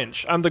 I'm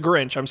Grinch. I'm the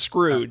Grinch. I'm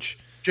Scrooge.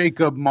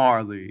 Jacob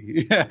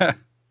Marley. Yeah.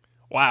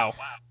 Wow.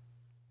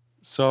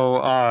 So,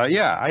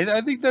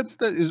 I think that's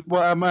that.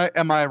 Well,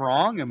 am I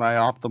wrong? Am I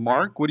off the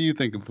mark? What do you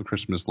think of the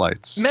Christmas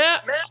lights?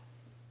 Matt,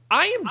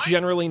 I am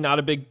generally not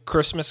a big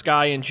Christmas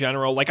guy in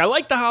general. Like, I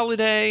like the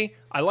holiday.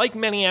 I like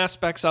many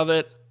aspects of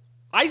it.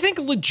 I think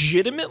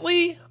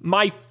legitimately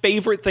my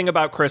favorite thing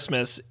about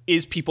Christmas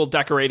is people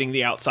decorating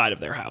the outside of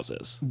their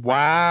houses.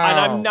 Wow. And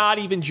I'm not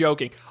even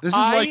joking. This is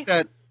like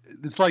that.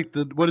 It's like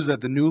the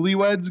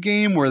Newlyweds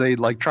game where they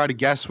like try to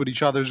guess what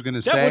each other's going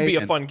to say. That would be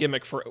a fun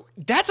gimmick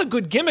that's a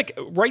good gimmick.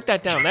 Write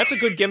that down. That's a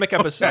good gimmick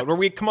episode where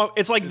we come up.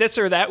 It's like this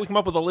or that. We come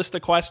up with a list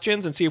of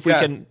questions and see if we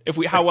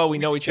how well we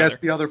know each other. Guess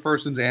the other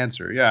person's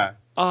answer. Yeah.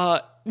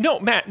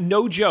 No, Matt,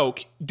 no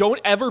joke. Don't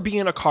ever be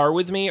in a car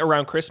with me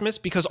around Christmas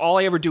because all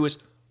I ever do is,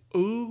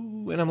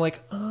 ooh, and I'm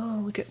like,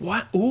 oh, look at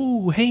what?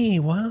 Ooh, hey,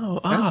 wow.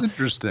 That's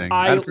interesting.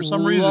 And for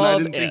some reason, I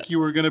didn't think you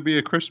were going to be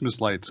a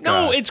Christmas lights guy.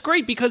 No, it's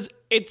great because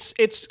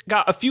it's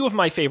got a few of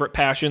my favorite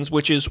passions,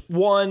 which is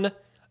one,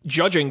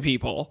 judging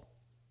people,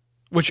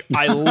 which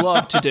I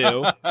love to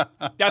do.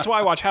 That's why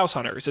I watch House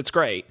Hunters. It's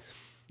great.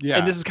 Yeah.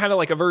 And this is kind of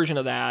like a version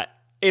of that.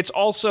 It's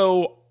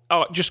also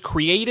just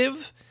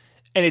creative,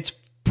 and it's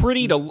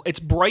it's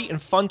bright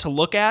and fun to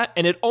look at,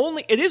 and it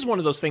is one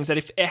of those things that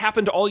if it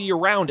happened all year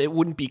round, it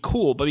wouldn't be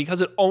cool, but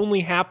because it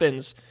only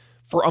happens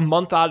for a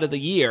month out of the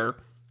year,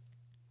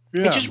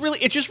 it's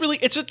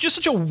just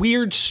such a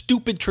weird,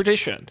 stupid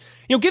tradition.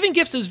 Giving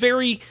gifts is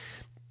very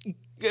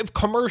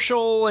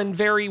commercial and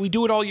we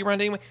do it all year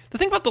round anyway. The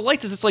thing about the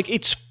lights is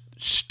it's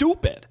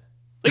stupid.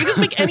 Like, it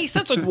doesn't make any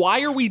sense. Like,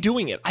 why are we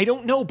doing it? I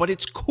don't know, but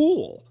it's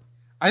cool.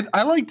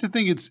 I like to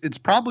think it's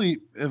probably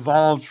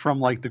evolved from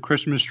like the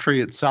Christmas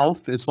tree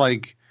itself. It's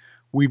like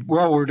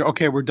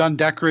we're done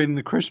decorating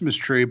the Christmas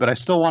tree, but I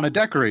still want to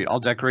decorate. I'll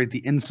decorate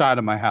the inside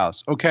of my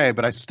house. Okay,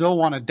 but I still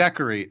want to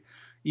decorate,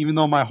 even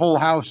though my whole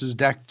house is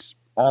decked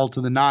all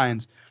to the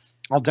nines.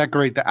 I'll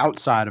decorate the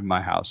outside of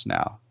my house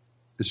now.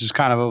 This just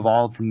kind of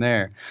evolved from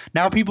there.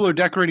 Now people are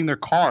decorating their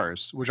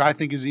cars, which I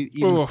think is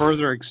even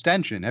further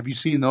extension. Have you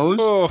seen those?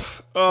 The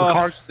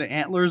cars with the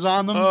antlers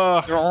on them?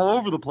 They're all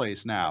over the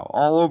place now.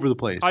 All over the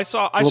place. I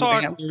saw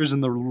antlers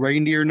and the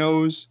reindeer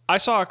nose. I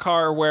saw a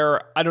car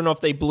where I don't know if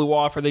they blew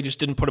off or they just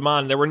didn't put them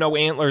on. There were no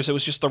antlers. It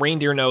was just the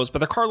reindeer nose, but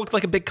the car looked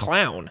like a big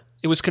clown.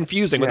 It was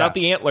confusing. Yeah. Without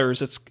the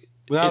antlers,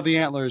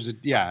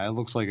 it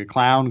looks like a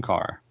clown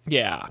car.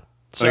 Yeah.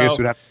 So I guess it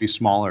would have to be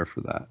smaller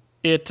for that.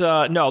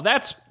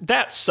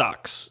 That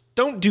sucks.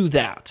 Don't do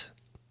that.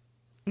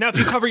 Now, if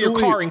you cover your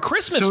car in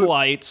Christmas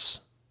lights,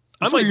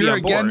 I might be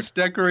on board. You're against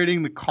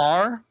decorating the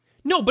car?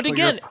 No, but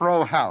again, you're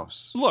pro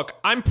house. Look,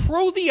 I'm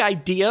pro the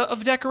idea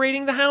of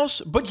decorating the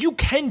house, but you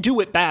can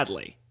do it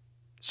badly.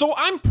 So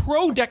I'm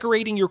pro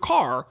decorating your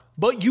car,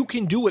 but you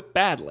can do it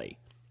badly.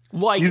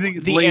 Like you think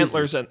it's the lazy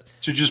antlers to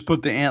just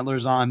put the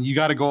antlers on. You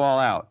got to go all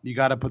out. You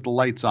got to put the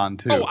lights on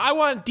too. Oh, I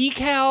want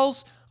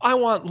decals. I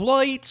want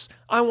lights.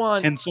 I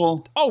want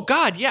tinsel. Oh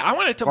God, yeah! I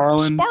want it to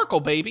sparkle,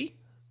 baby.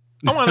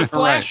 I want it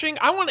flashing.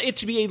 Right. I want it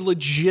to be a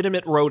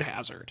legitimate road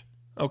hazard.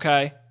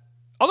 Okay.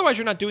 Otherwise,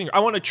 you're not doing it. I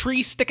want a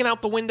tree sticking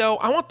out the window.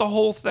 I want the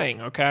whole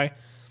thing. Okay.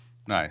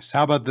 Nice.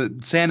 How about the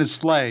Santa's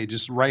sleigh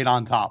just right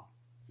on top?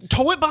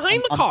 Tow it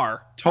behind the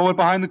car. Tow it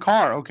behind the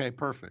car. Okay,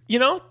 perfect. You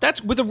know,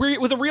 that's with a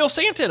real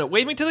Santa in it,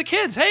 waving to the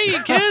kids.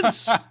 Hey,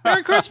 kids,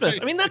 Merry Christmas.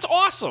 I mean, that's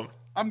awesome.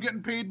 I'm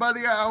getting paid by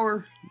the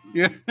hour.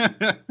 Yeah.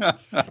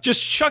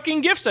 Just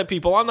chucking gifts at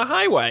people on the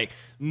highway.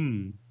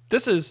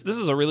 This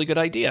is a really good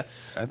idea.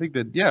 I think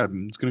that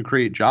it's going to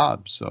create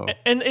jobs. So,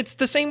 and it's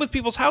the same with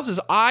people's houses.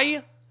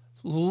 I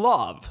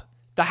love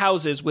the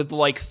houses with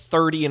like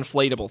 30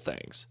 inflatable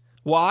things.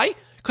 Why?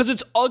 Because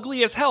it's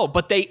ugly as hell,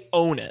 but they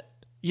own it.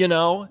 You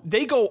know,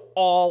 they go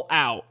all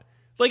out.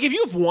 Like if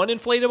you have one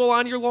inflatable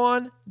on your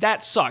lawn,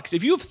 that sucks.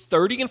 If you have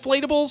 30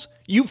 inflatables,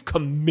 you've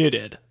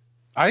committed.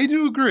 I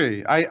do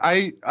agree.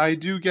 I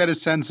do get a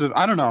sense of,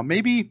 I don't know,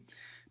 maybe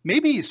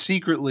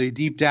secretly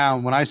deep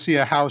down when I see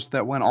a house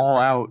that went all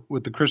out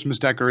with the Christmas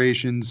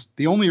decorations,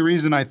 the only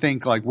reason I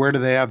think like, where do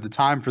they have the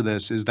time for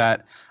this is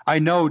that I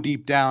know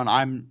deep down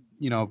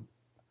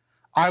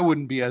I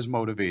wouldn't be as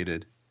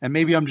motivated. And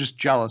maybe I'm just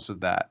jealous of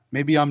that.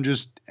 Maybe I'm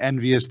just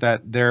envious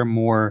that they're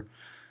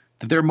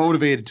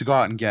motivated to go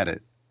out and get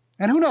it.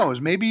 And who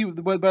knows, maybe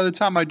by the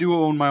time I do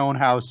own my own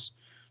house,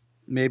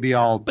 maybe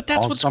I'll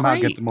somehow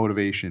get the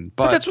motivation.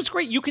 But that's what's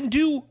great. You can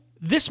do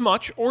this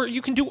much or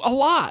you can do a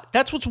lot.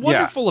 That's what's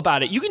wonderful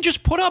about it. You can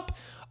just put up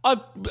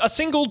a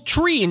single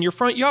tree in your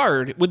front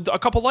yard with a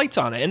couple lights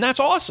on it, and that's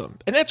awesome.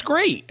 And that's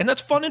great. And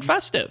that's fun and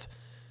festive.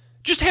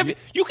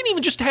 You can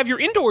even just have your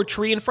indoor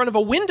tree in front of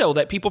a window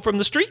that people from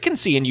the street can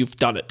see, and you've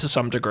done it to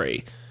some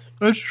degree.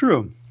 That's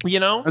true. You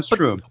know? That's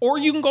true. Or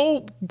you can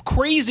go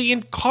crazy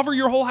and cover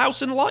your whole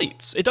house in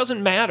lights. It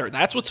doesn't matter.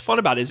 That's what's fun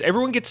about it, is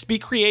everyone gets to be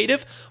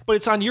creative, but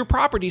it's on your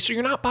property, so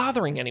you're not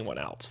bothering anyone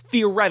else,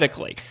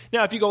 theoretically.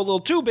 Now, if you go a little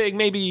too big,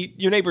 maybe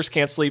your neighbors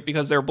can't sleep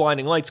because there are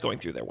blinding lights going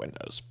through their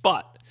windows.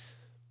 But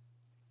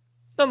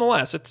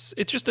nonetheless, it's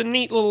just a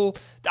neat little...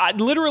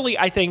 literally,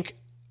 I think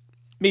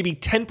maybe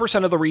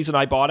 10% of the reason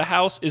I bought a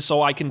house is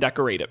so I can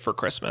decorate it for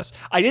Christmas.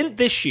 I didn't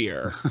this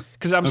year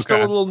because I'm still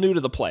a little new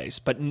to the place.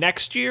 But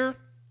next year,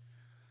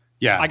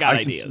 I got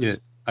ideas.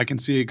 I can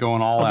see it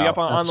going all out. I'll be up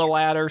on the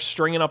ladder,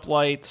 stringing up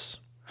lights.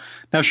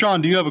 Now,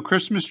 Sean, do you have a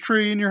Christmas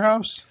tree in your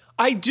house?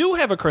 I do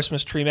have a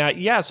Christmas tree, Matt.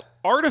 Yes,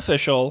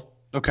 artificial,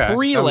 pre-lit,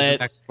 that was the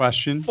next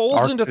question.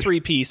 Folds into 3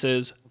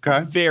 pieces.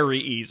 Okay. Very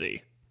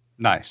easy.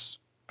 Nice.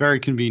 Very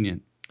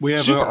convenient. We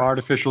have an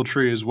artificial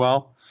tree as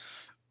well.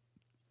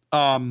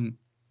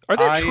 Are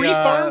there tree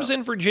farms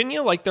in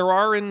Virginia like there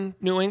are in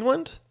New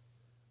England?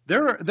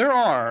 There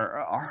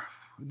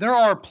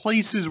are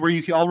places where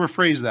you can. I'll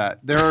rephrase that.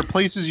 There are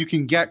places you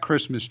can get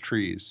Christmas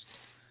trees.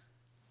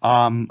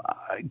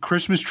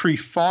 Christmas tree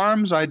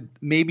farms.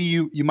 Maybe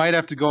you might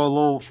have to go a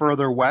little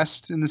further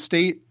west in the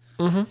state.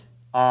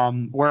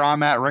 Mm-hmm. Where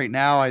I'm at right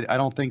now, I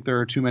don't think there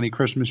are too many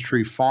Christmas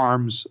tree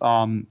farms.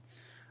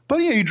 But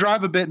yeah, you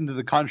drive a bit into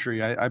the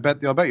country. I'll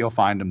bet you'll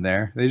find them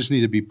there. They just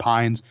need to be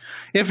pines.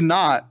 If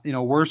not,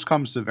 worst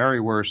comes to very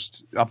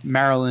worst, up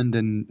Maryland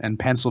and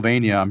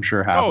Pennsylvania, I'm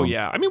sure have them. Oh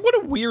yeah, I mean, what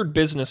a weird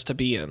business to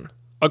be in.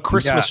 A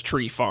Christmas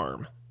tree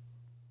farm.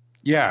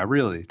 Yeah,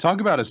 really.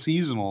 Talk about a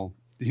seasonal,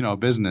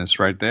 business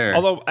right there.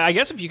 Although I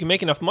guess if you can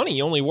make enough money,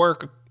 you only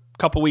work a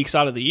couple weeks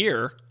out of the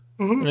year,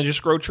 and then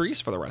just grow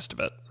trees for the rest of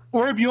it.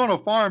 Or if you own a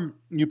farm,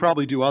 you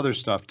probably do other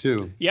stuff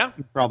too. Yeah.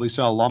 You probably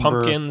sell lumber.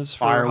 Pumpkins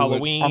for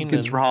Halloween.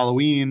 Pumpkins for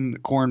Halloween,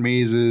 corn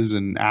mazes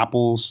and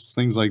apples,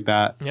 things like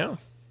that. Yeah.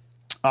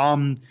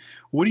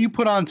 What do you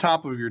put on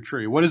top of your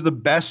tree? What is the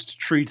best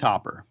tree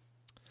topper?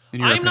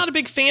 I'm not a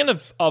big fan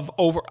of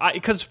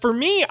because for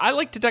me, I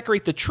like to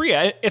decorate the tree.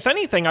 If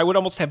anything, I would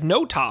almost have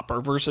no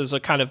topper versus a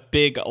kind of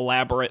big,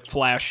 elaborate,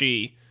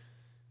 flashy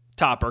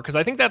topper, because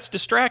I think that's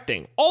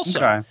distracting.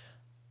 Also,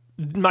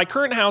 my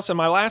current house and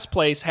my last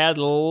place had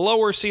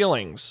lower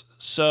ceilings,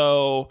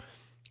 so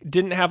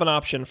didn't have an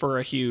option for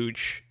a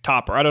huge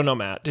topper. I don't know,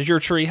 Matt. Did your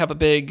tree have a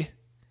big...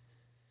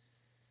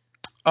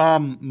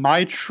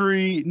 My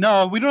tree...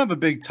 No, we don't have a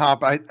big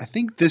top. I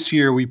think this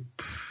year we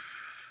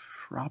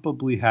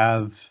probably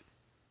have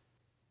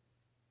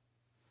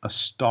a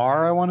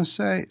star, I want to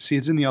say. See,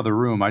 it's in the other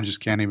room. I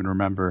just can't even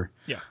remember.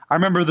 Yeah. I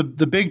remember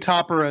the big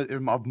topper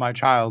of my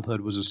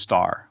childhood was a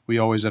star. We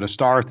always had a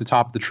star at the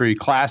top of the tree.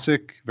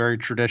 Classic, very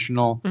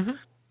traditional. Mm-hmm.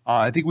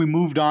 I think we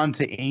moved on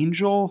to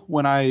Angel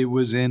when I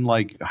was in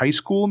like high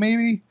school,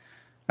 maybe.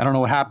 I don't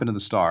know what happened to the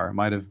star. It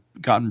might have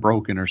gotten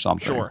broken or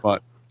something. Sure.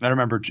 But I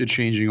remember it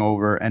changing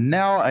over. And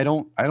now I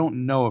don't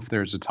know if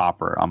there's a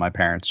topper on my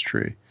parents'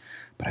 tree.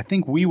 But I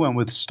think we went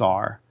with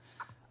star.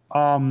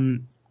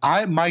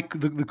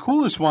 The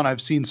coolest one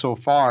I've seen so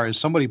far is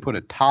somebody put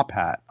a top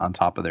hat on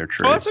top of their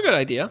tree. Oh, that's a good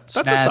idea.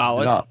 That's a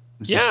solid.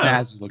 It's a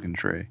snazzy looking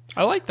tree.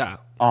 I like that.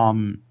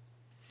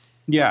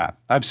 Yeah,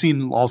 I've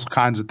seen all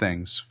kinds of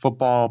things: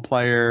 football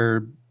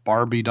player,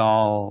 Barbie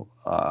doll,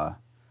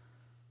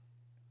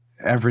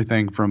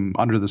 everything from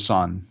under the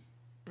sun.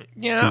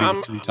 Yeah,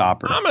 I'm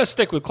going to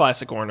stick with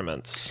classic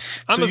ornaments.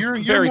 You're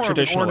very more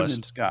traditionalist. Of an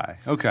ornaments guy.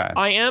 Okay.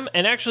 I am,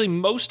 and actually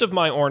most of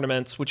my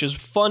ornaments, which is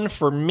fun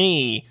for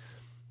me,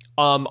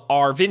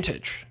 are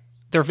vintage.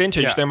 They're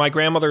vintage. Yeah. They're my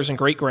grandmother's and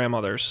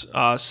great-grandmother's.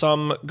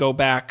 Some go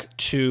back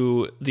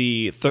to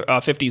the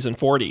 50s and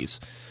 40s.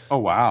 Oh,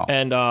 wow.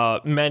 And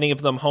many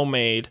of them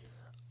homemade,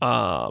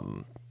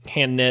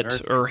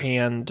 hand-knit or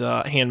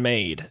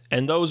handmade.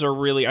 And those are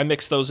really... I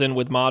mix those in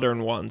with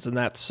modern ones, and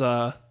that's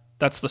the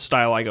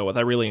style I go with.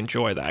 I really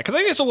enjoy that. Because I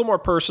think it's a little more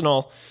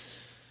personal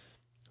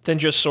than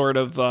just sort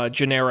of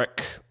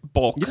generic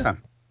bulk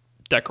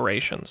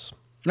decorations.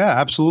 Yeah,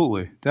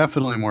 absolutely.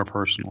 Definitely more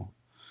personal.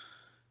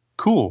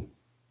 Cool.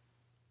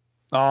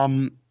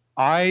 I'm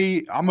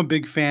a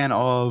big fan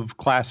of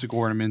classic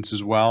ornaments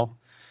as well.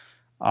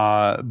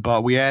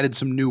 But we added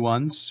some new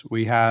ones.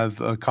 We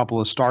have a couple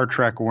of Star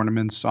Trek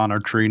ornaments on our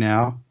tree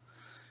now.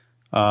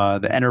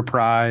 The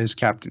Enterprise,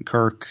 Captain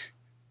Kirk.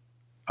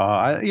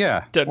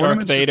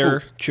 Darth Vader,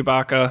 cool.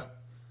 Chewbacca.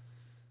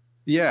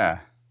 Yeah.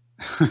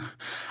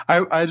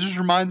 It just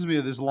reminds me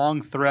of this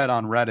long thread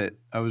on Reddit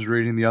I was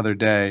reading the other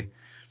day.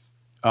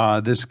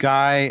 This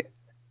guy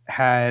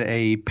had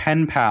a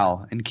pen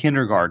pal in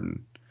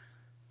kindergarten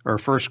or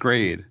first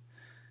grade.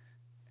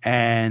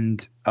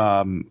 And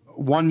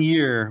 1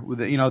 year,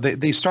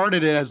 they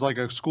started it as like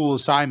a school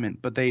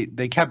assignment, but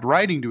they kept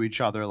writing to each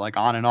other like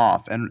on and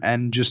off.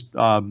 And just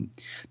the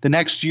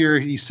next year,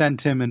 he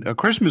sent him a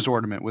Christmas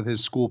ornament with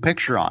his school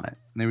picture on it.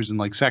 And he was in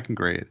like second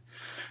grade.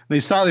 They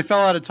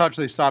fell out of touch.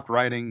 They stopped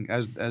writing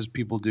as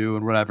people do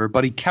and whatever.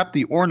 But he kept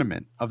the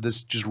ornament of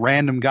this just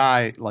random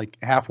guy like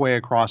halfway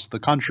across the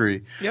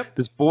country. Yep.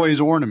 This boy's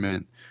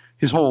ornament.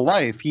 His whole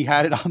life, he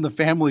had it on the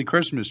family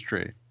Christmas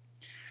tree.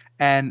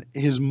 And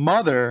his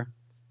mother,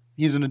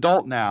 he's an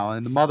adult now,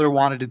 and the mother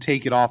wanted to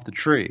take it off the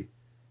tree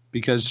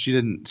because she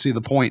didn't see the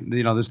point.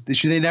 They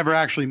never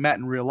actually met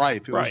in real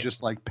life. It was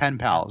just like pen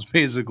pals,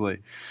 basically.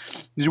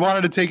 She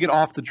wanted to take it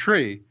off the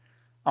tree.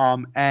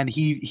 And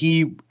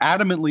he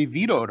adamantly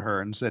vetoed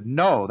her and said,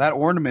 no, that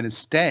ornament is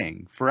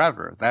staying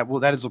forever.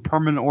 That is a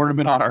permanent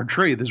ornament on our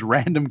tree, this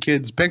random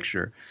kid's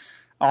picture.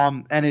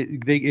 And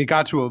it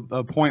got to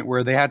a point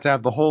where they had to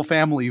have the whole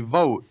family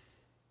vote.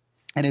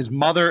 And his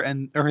mother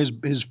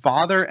his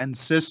father and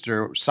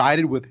sister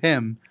sided with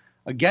him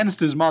against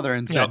his mother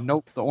and said,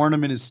 nope, the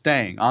ornament is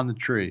staying on the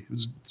tree.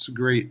 It's a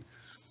great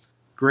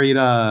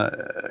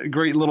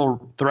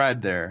little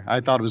thread there.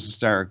 I thought it was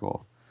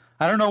hysterical.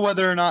 I don't know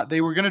whether or not they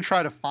were going to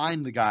try to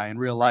find the guy in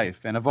real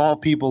life. And of all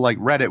people, like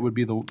Reddit would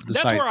be the that's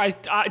site.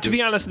 Where to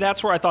be honest,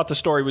 that's where I thought the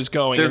story was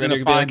going. And then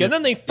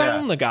they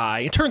found the guy.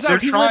 It turns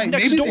out he lived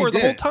next door the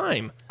whole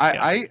time.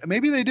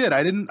 Maybe they did.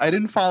 I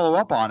didn't follow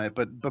up on it,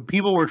 but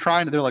people were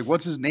trying to. They're like,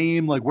 what's his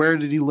name? Like, where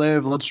did he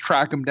live? Let's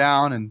track him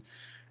down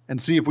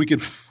and see if we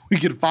could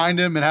find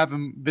him and have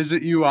him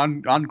visit you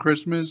on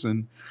Christmas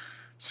and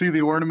see the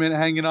ornament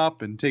hanging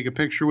up and take a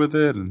picture with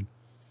it. And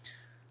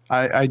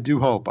I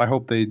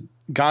hope they.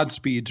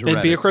 Godspeed to Reddit.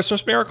 It'd be a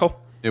Christmas miracle.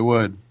 It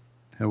would.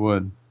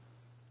 But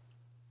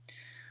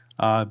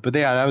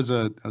yeah, that was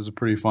a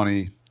pretty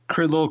funny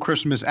little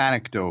Christmas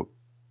anecdote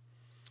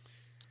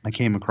I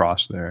came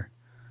across there.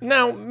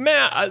 Now,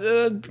 Matt,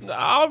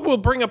 I will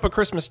bring up a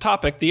Christmas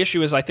topic. The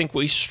issue is I think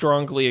we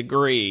strongly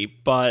agree,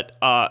 but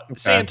okay.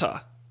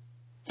 Santa.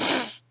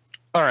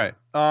 All right.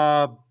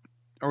 Are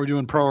we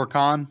doing pro or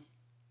con?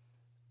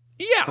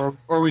 Yeah. Or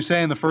are we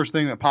saying the first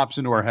thing that pops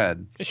into our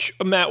head?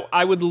 Matt,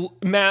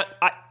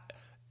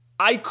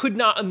 I could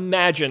not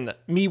imagine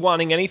me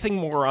wanting anything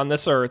more on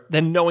this earth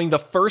than knowing the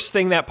first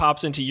thing that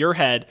pops into your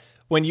head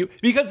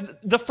because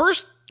the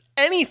first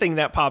anything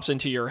that pops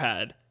into your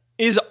head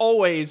is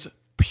always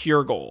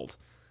pure gold.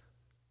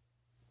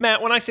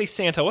 Matt, when I say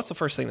Santa, what's the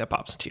first thing that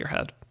pops into your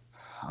head?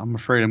 I'm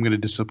afraid I'm going to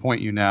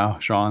disappoint you now,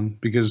 Sean,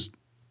 because...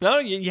 No,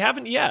 you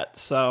haven't yet,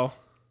 so...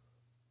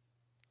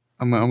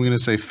 I'm going to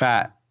say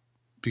fat,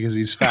 because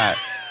he's fat.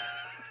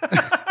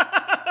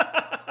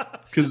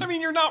 I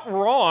mean, you're not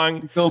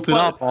wrong. Built it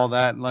up, all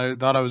that, and I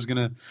thought I was going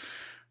to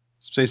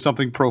say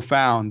something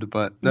profound,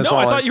 but that's all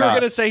I thought you were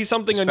going to say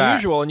something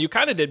unusual, fat. And you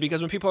kind of did,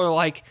 because when people are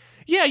like,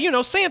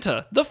 yeah,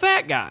 Santa, the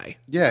fat guy.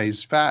 Yeah,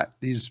 he's fat.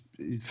 He's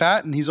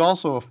fat, and he's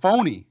also a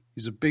phony.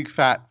 He's a big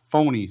fat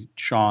phony,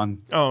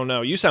 Sean. Oh,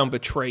 no, you sound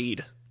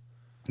betrayed.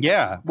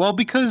 Yeah, well,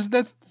 because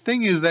that's the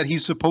thing is that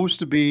he's supposed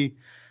to be,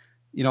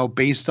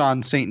 based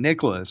on St.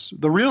 Nicholas.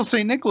 The real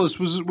St. Nicholas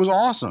was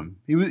awesome.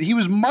 He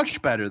was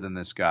much better than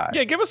this guy.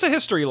 Yeah, give us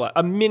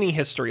a mini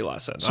history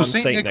lesson on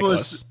St.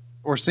 Nicholas.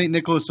 Or St.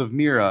 Nicholas of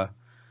Myra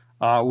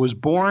was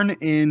born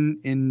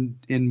in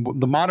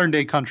the modern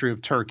day country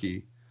of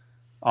Turkey.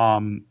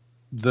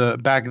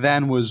 Back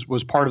then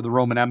was part of the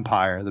Roman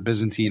Empire, the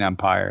Byzantine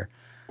Empire,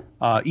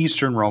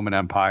 Eastern Roman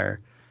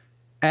Empire.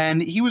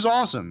 And he was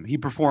awesome. He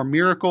performed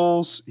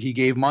miracles. He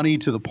gave money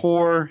to the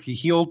poor. He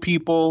healed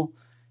people.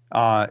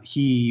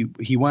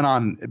 He went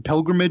on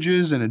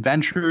pilgrimages and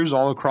adventures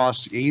all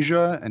across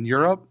Asia and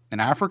Europe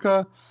and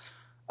Africa.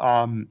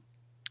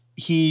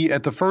 He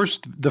at the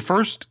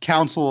first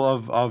council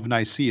of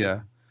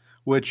Nicaea,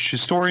 which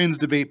historians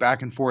debate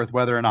back and forth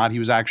whether or not he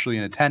was actually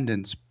in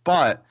attendance,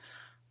 but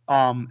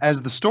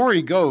as the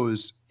story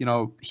goes,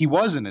 he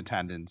was in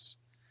attendance,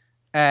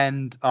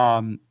 and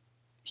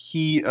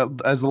he,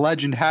 as the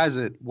legend has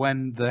it,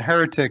 when the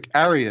heretic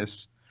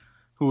Arius,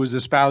 who was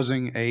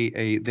espousing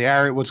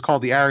what's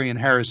called the Arian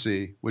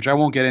heresy, which I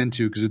won't get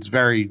into because it's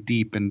very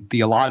deep and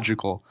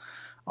theological.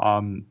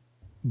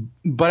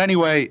 But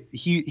anyway,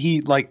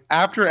 he like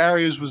after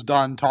Arius was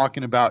done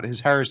talking about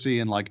his heresy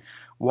and like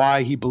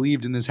why he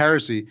believed in this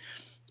heresy,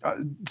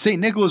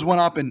 St. Nicholas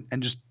went up and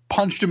just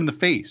punched him in the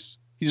face.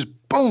 He just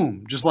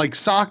boom, just like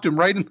socked him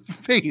right in the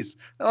face.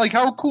 Like,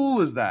 how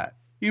cool is that?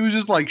 He was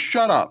just like,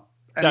 shut up.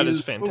 And that is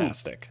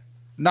fantastic.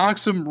 Boom,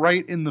 knocks him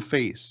right in the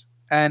face.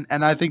 And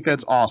I think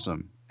that's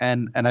awesome.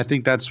 And I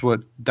think that's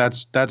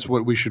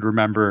what we should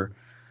remember.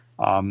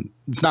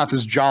 It's not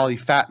this jolly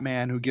fat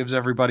man who gives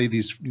everybody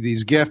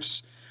these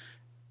gifts,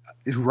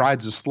 who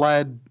rides a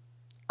sled.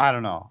 I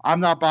don't know. I'm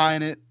not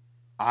buying it.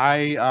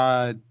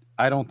 I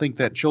don't think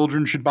that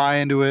children should buy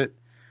into it.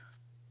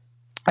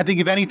 I think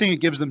if anything, it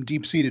gives them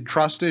deep-seated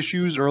trust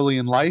issues early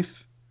in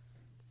life.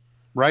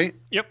 Right?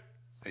 Yep.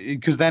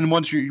 Because then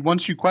once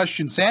you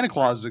question Santa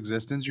Claus's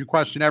existence, you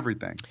question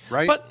everything,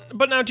 right?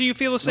 But now, do you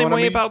feel the same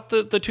way about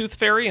the Tooth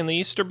Fairy and the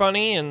Easter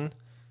Bunny and?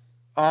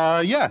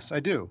 Yes, I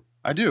do.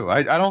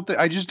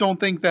 I just don't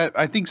think that.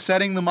 I think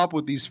setting them up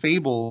with these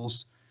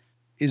fables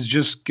is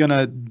just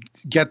gonna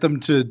get them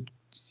to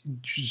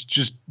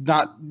just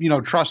not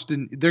trust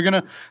in.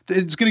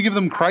 It's gonna give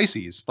them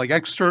crises, like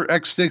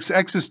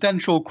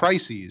existential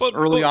crises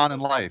early on in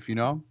life.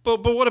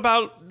 But what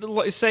about,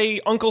 say,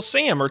 Uncle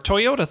Sam or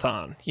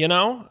Toyotathon?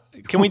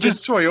 Can we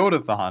just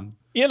Toyotathon?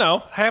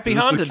 Happy is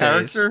this Honda a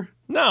character? days.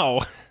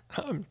 No,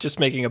 I'm just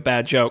making a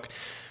bad joke.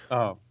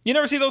 Oh, you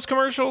never see those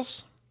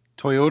commercials?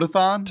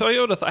 Toyotathon?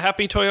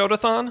 Happy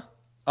Toyotathon?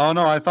 Oh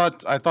no, I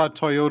thought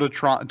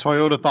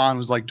Toyotathon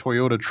was like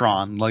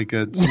Toyotatron, like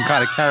some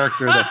kind of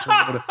character that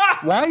Toyota.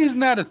 Why isn't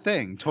that a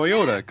thing?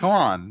 Toyota, come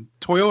on,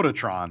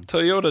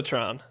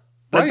 Toyotatron.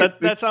 Right?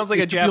 That sounds like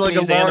a Japanese like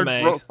a large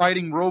anime.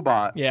 fighting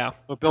robot. Yeah,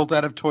 but built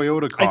out of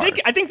Toyota cars.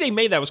 I think they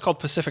made that. It was called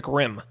Pacific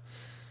Rim.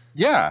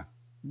 Yeah,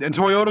 and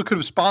Toyota could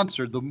have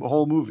sponsored the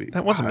whole movie.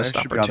 That was a missed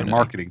opportunity. Should be on the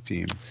marketing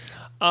team.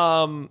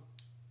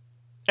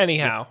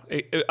 Anyhow,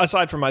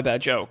 aside from my bad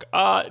joke,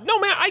 no,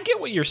 man, I get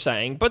what you're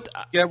saying, but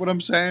get what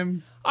I'm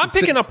saying? I'm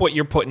picking up what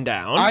you're putting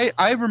down.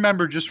 I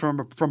remember just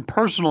from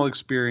personal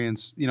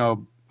experience,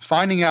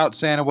 finding out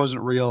Santa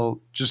wasn't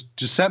real just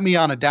set me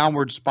on a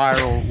downward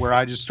spiral where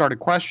I just started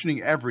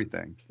questioning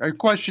everything. I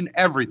questioned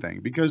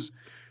everything because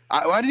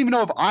I didn't even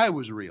know if I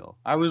was real.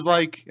 I was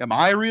like, am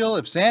I real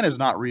if Santa's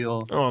not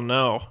real? Oh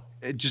no.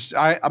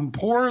 I'm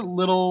poor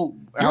little.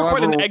 You're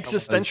quite an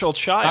existential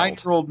child.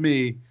 9-year-old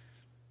me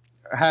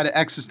had an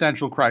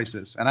existential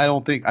crisis, and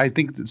I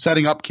think that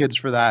setting up kids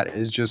for that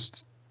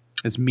is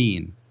it's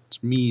mean.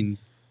 It's mean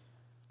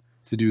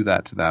to do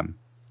that to them.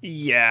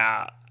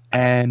 Yeah.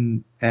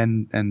 And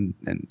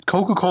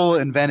Coca-Cola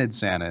invented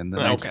Santa in the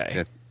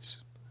 1950s.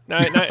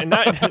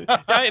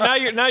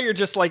 Now you're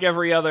just like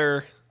every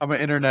other. I'm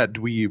an internet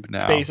dweeb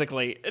now.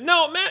 Basically.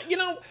 No, Matt,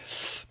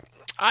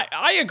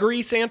 I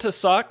agree Santa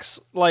sucks.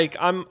 Like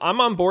I'm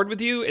on board with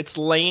you. It's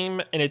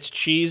lame and it's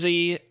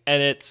cheesy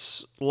and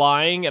it's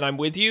lying and I'm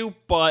with you.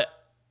 But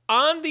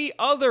on the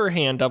other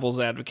hand, devil's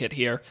advocate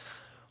here,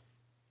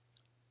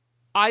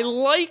 I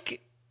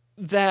like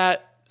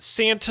that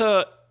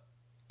Santa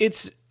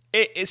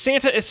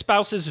Santa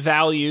espouses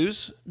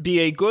values.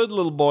 Be a good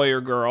little boy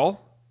or girl.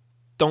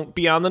 Don't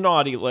be on the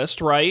naughty list,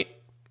 right?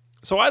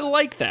 So I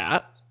like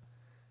that.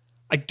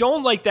 I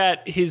don't like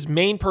that his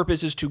main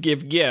purpose is to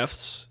give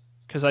gifts,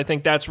 because I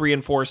think that's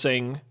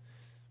reinforcing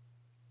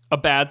a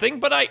bad thing.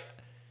 But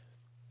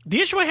The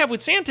issue I have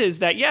with Santa is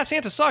that, yeah,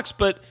 Santa sucks,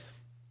 but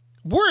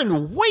we're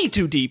in way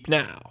too deep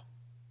now.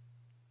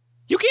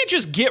 You can't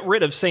just get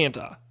rid of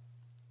Santa.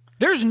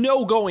 There's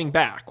no going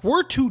back.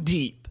 We're too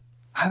deep.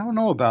 I don't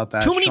know about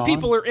that. Too many Sean.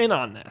 people are in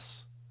on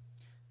this.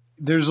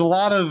 There's a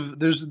lot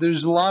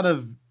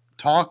of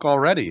talk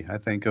already, I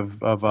think, of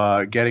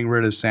getting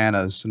rid of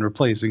Santas and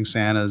replacing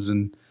Santas,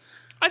 and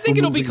I think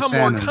it'll become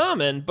more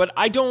common, but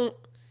I don't.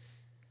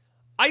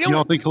 You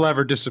don't think he'll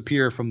ever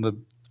disappear from the?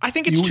 I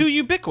think it's too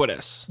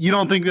ubiquitous. You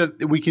don't think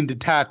that we can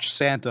detach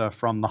Santa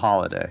from the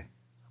holiday?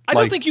 I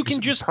don't think you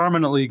can just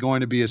permanently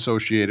going to be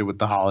associated with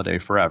the holiday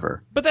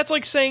forever. But that's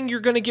like saying you're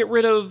going to get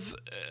rid of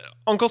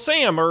Uncle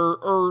Sam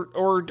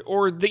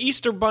or the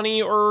Easter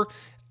Bunny or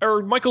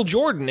Michael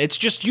Jordan. It's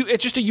just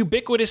a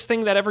ubiquitous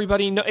thing that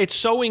everybody knows. It's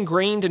so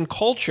ingrained in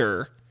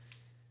culture.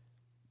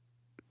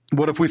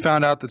 What if we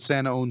found out that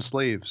Santa owned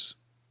slaves?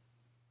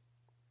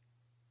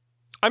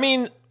 I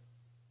mean,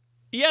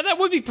 yeah, that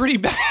would be pretty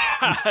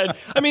bad.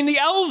 I mean, the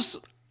elves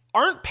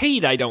aren't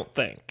paid, I don't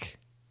think.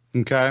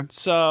 Okay.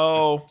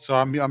 So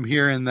I'm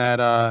hearing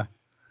that.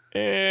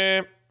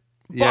 Yeah,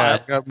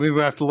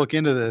 we have to look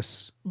into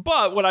this.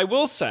 But what I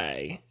will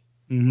say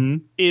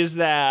is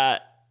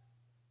that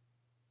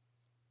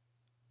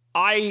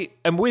I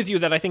am with you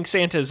that I think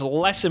Santa is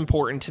less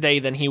important today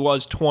than he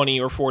was 20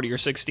 or 40 or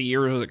 60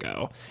 years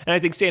ago. And I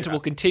think Santa will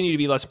continue to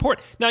be less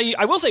important. Now,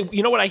 I will say,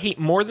 you know what I hate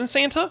more than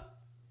Santa?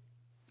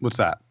 What's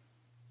that?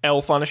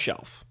 Elf on a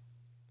Shelf.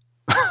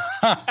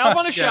 Elf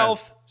on a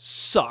Shelf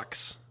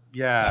sucks.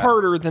 Yeah.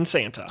 Harder than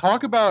Santa.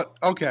 Talk about,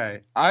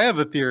 okay, I have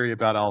a theory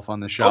about Elf on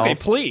the Shelf. Okay,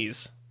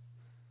 please.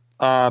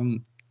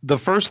 The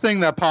first thing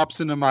that pops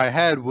into my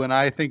head when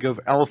I think of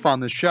Elf on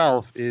the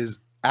Shelf is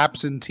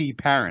absentee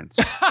parents.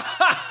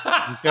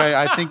 Okay,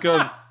 I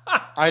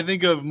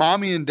think of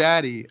mommy and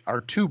daddy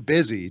are too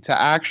busy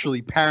to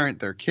actually parent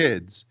their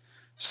kids.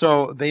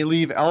 So they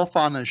leave Elf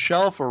on a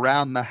Shelf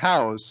around the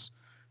house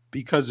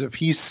because if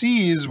he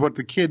sees what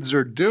the kids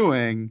are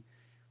doing,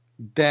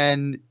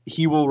 then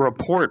he will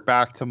report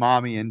back to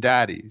mommy and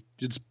daddy.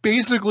 It's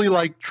basically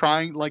like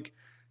trying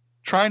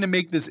to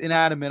make this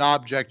inanimate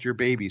object your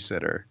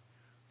babysitter.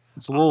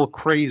 It's a little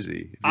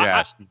crazy, if you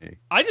ask me.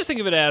 I just think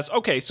of it as,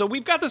 okay, so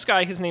we've got this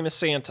guy, his name is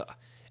Santa.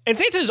 And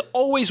Santa is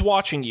always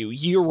watching you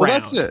year-round. Well,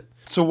 that's it.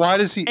 So why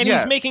does he... And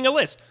he's making a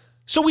list.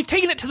 So we've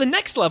taken it to the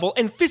next level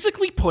and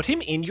physically put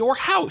him in your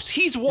house.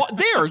 He's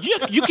there.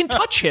 You can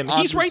touch him.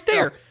 He's right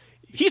there.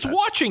 He's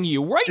watching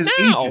you right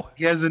now. Agent.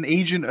 He has an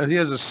agent. He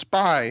has a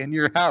spy in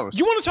your house.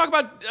 You want to talk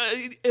about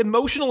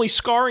emotionally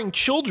scarring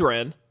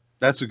children?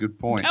 That's a good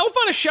point. Elf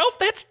on a Shelf?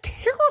 That's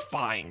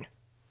terrifying.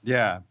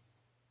 Yeah.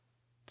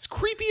 It's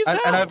creepy as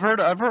hell. And I've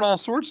heard all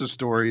sorts of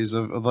stories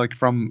of like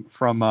from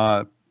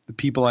the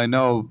people I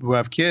know who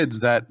have kids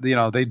that, you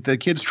know, the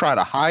kids try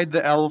to hide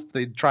the elf.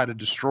 They try to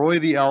destroy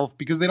the elf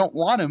because they don't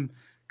want him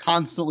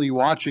constantly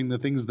watching the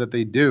things that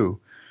they do.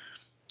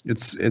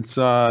 It's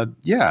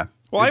yeah.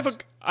 Well,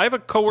 I have a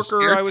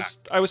coworker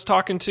I was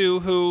talking to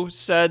who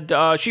said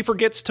she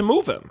forgets to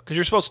move him because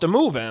you're supposed to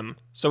move him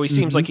so he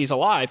seems like he's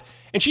alive,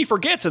 and she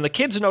forgets, and the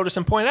kids notice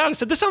and point out. I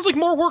said, "This sounds like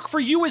more work for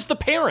you as the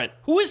parent.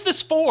 Who is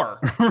this for?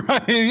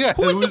 Right? Yeah.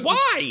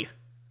 Why?"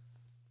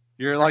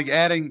 You're like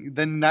adding.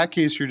 Then in that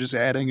case, you're just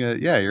adding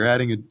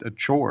a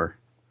chore.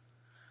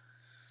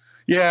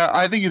 Yeah,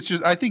 I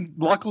think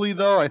luckily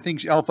though, I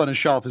think Elf on a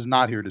Shelf is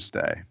not here to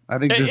stay. I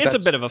think that's a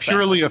bit of a fad.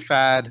 Purely a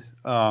fad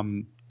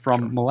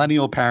from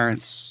millennial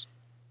parents,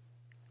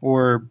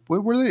 or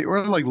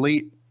were like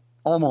late,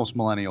 almost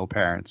millennial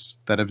parents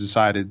that have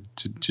decided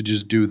to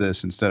just do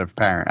this instead of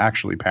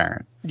actually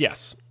parent.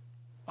 Yes.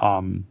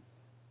 Yeah.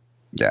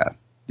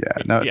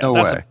 No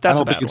way. I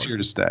don't think it's here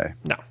to stay.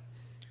 No.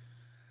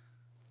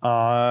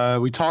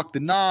 We talked the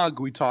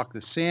Nog, we talked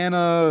the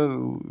Santa.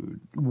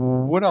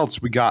 What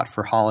else we got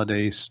for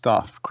holiday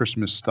stuff,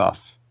 Christmas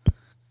stuff?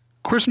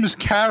 Christmas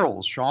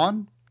carols,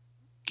 Sean.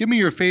 Give me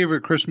your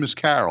favorite Christmas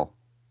carol.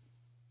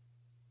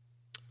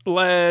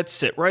 Let's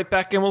sit right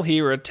back and we'll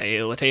hear a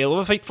tale of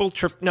a fateful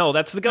trip. No,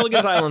 that's the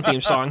Gilligan's Island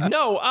theme song.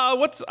 No,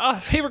 what's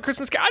favorite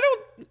Christmas carol?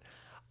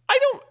 I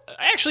don't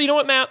actually, you know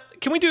what, Matt?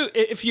 Can we do,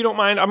 if you don't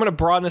mind, I'm going to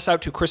broaden this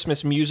out to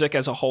Christmas music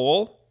as a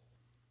whole.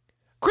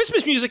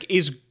 Christmas music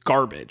is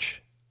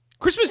garbage.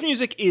 Christmas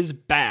music is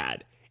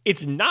bad.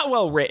 It's not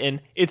well written.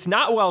 It's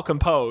not well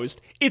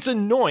composed. It's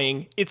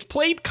annoying. It's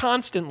played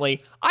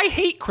constantly. I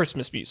hate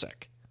Christmas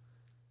music.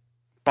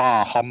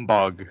 Bah,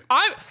 humbug.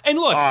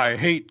 I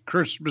hate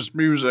Christmas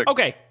music.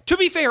 Okay, to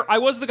be fair, I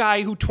was the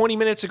guy who 20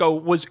 minutes ago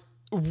was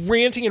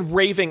ranting and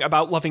raving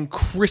about loving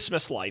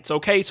Christmas lights,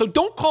 okay? So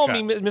don't call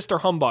me Mr.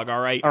 Humbug, all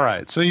right? All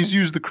right, so he's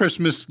used the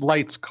Christmas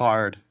lights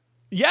card.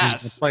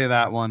 Yes. Play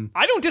that one.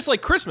 I don't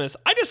dislike Christmas.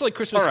 I dislike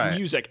Christmas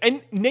music.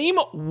 And name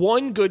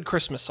one good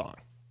Christmas song.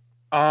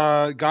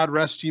 God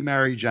Rest Ye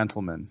Merry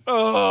Gentlemen.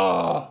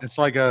 Oh. It's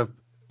like a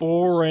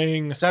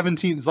boring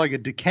 17. It's like a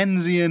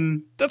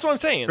Dickensian. That's what I'm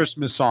saying.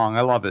 Christmas song.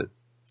 I love it.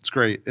 It's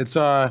great. It's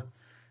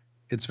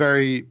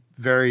very,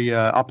 very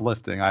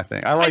uplifting. I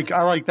think I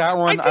like that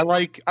one. I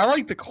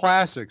like the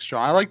classics,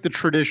 Sean. I like the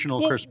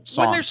traditional Christmas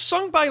songs when they're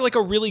sung by like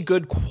a really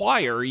good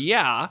choir.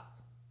 Yeah.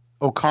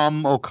 O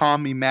come,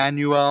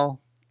 Emmanuel.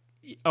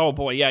 Oh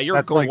boy, yeah, you're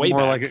That's going way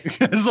back.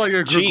 It's like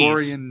a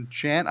Gregorian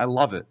chant. I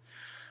love it.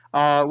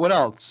 What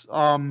else?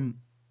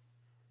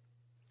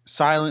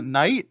 Silent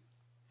Night.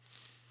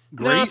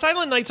 Great. No,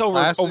 Silent Night's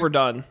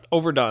overdone.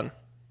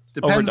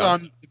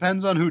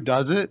 Depends on who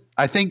does it.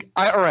 I think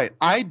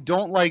I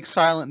don't like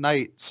Silent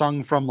Night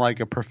sung from like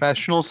a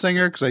professional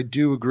singer, because I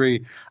do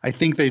agree. I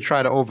think they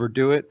try to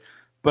overdo it,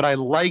 but I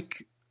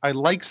like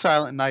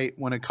Silent Night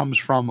when it comes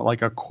from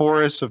like a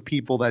chorus of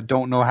people that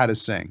don't know how to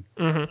sing.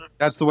 Mm-hmm.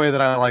 That's the way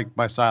that I like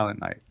my Silent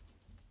Night.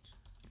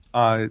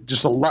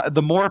 Just a lot.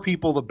 The more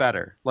people, the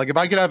better. Like if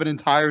I could have an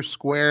entire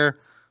square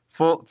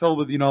filled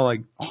with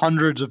like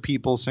hundreds of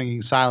people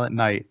singing Silent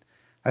Night,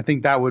 I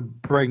think that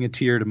would bring a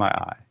tear to my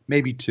eye,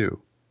 maybe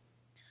two.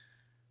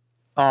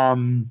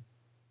 Do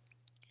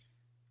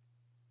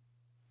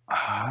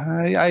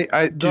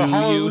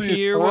you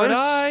hear what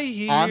I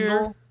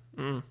hear?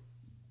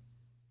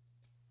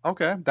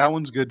 Okay, that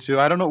one's good too.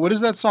 I don't know, what is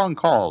that song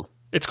called?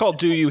 It's called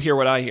 "Do You Hear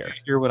What I Hear?"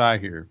 Hear what I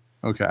hear.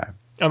 Okay.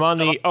 I'm on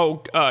the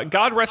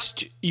God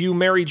Rest You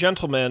Merry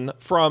Gentlemen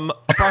from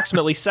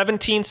approximately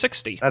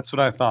 1760. That's what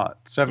I thought.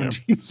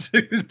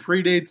 1760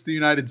 predates the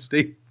United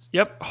States.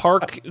 Yep.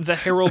 Hark the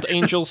herald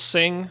angels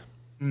sing.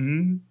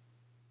 Mm-hmm.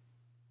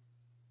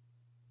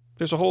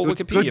 There's a whole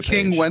Wikipedia page.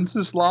 King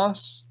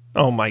Wenceslas.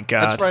 Oh my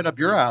God. That's right up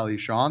your alley,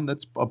 Sean.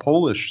 That's a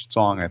Polish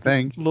song, I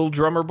think. Little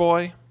Drummer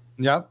Boy.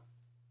 Yep.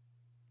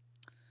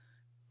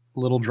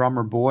 Little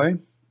Drummer Boy.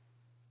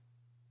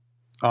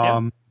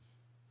 Yeah.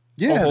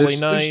 Holy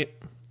Night.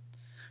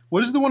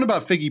 What is the one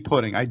about Figgy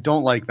Pudding? I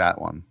don't like that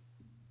one.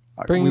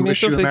 Bring me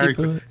some Figgy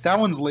Pudding. That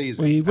one's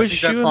lazy. We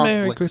wish you a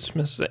Merry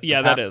Christmas.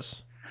 Yeah, that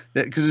is.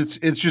 Because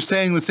it's just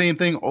saying the same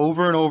thing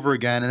over and over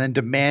again, and then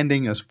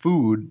demanding us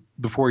food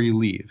before you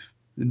leave,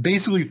 and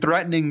basically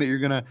threatening that you're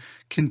going to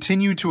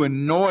continue to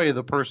annoy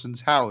the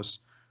person's house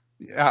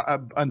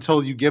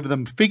until you give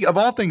them of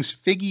all things,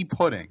 Figgy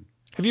Pudding.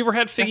 Have you ever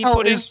had Figgy Pudding?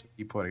 What is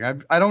Figgy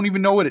Pudding? I don't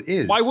even know what it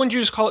is. Why wouldn't you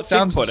just call it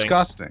Sounds Fig Pudding?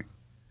 Disgusting.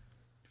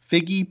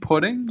 Figgy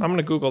Pudding? I'm going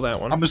to Google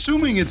that one. I'm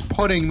assuming it's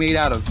pudding made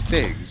out of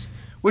figs,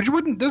 which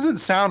doesn't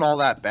sound all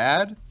that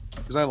bad,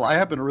 because I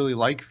happen to really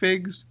like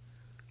figs,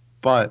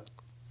 but...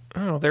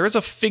 Oh, there is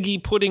a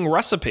Figgy Pudding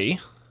recipe.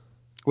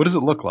 What does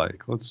it look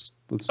like? Let's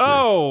see.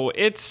 Oh,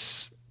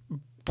 it's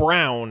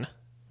brown.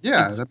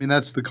 Yeah, I mean,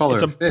 that's the color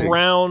of figs. It's a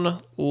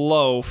brown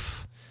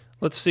loaf.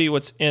 Let's see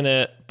what's in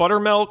it.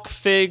 Buttermilk,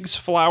 figs,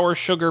 flour,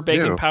 sugar,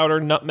 baking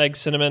powder, nutmeg,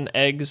 cinnamon,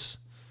 eggs.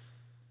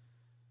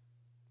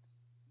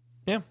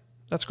 Yeah,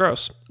 that's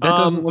gross. That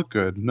doesn't look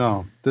good.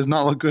 No, does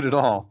not look good at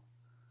all.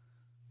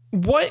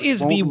 What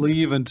is Won't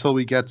leave until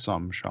we get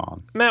some,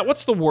 Sean. Matt,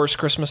 what's the worst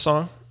Christmas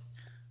song?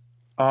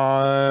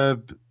 The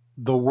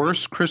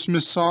worst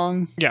Christmas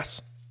song?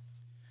 Yes.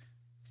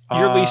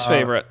 Your least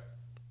favorite?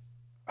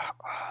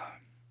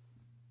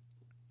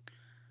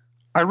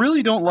 I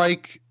really don't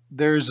like.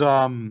 It's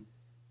a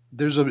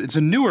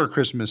newer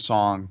Christmas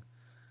song,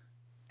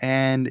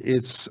 and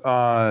it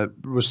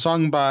was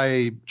sung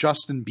by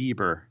Justin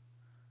Bieber.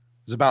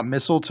 It's about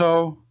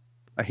mistletoe.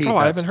 I hate.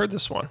 I haven't heard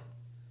this one.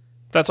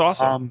 That's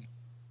awesome.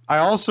 I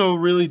also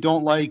really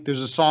don't like.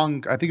 There's a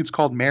song. I think it's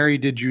called "Mary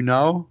Did You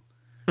Know."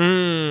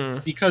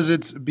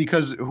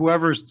 Because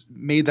whoever's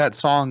made that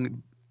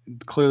song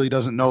clearly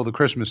doesn't know the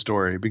Christmas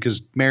story,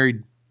 because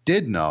Mary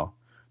did know.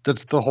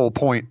 That's the whole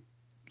point.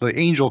 The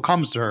angel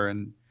comes to her,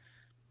 and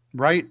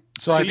right.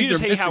 So I think you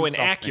just hate how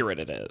inaccurate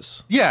it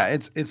is. Yeah,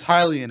 it's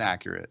highly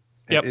inaccurate.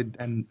 Yep.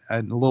 And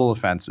a little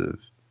offensive.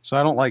 So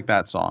I don't like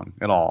that song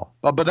at all.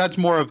 But that's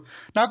more of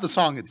not the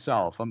song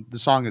itself. The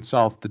song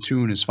itself, the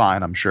tune is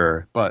fine, I'm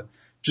sure. But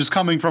just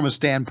coming from a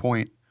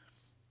standpoint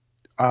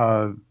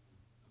like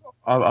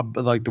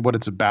what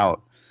it's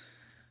about.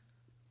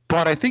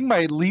 But I think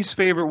my least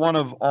favorite one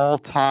of all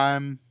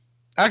time,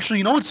 actually,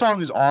 you know what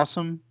song is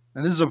awesome?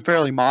 And this is a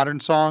fairly modern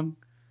song.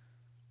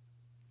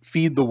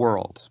 Feed the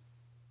World.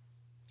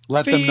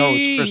 Let them know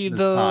it's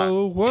Christmas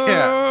time. World.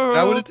 Yeah, is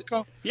that what it's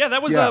called? Yeah,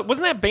 that was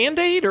wasn't that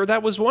Band-Aid, or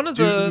that was one of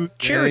the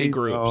charity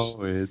groups?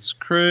 Oh, it's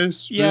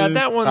Christmas. Yeah,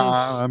 that one's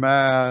time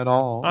at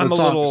all. I'm the a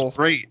song little is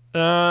great.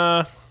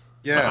 Yeah,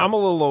 I'm a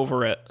little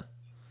over it.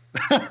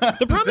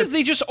 The problem is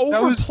they just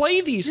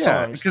overplay these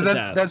songs because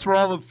that's where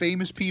all the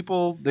famous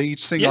people, they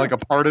each sing like a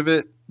part of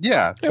it.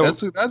 Yeah,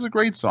 that's a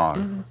great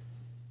song.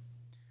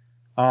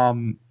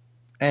 Mm-hmm.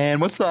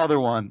 And what's the other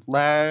one?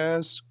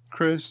 Last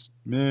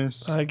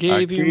Christmas I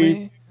gave you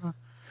me.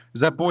 Is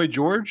that Boy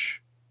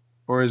George,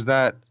 or is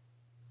that?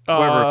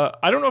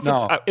 I don't know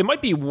if it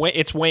might be.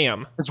 It's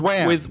Wham. It's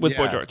Wham with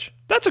Boy George.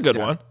 That's a good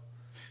one.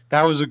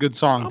 That was a good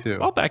song too.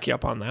 I'll back you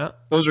up on that.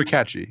 Those are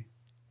catchy.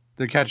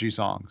 They're catchy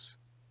songs.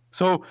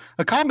 So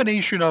a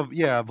combination of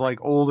like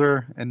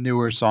older and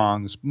newer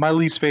songs. My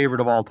least favorite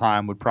of all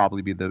time would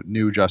probably be the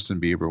new Justin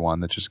Bieber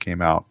one that just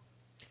came out.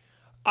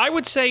 I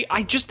would say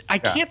I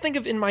can't think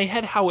of in my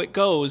head how it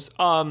goes.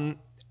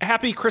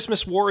 Happy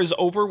Christmas War is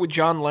Over with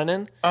John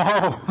Lennon.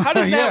 Oh, how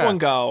does that one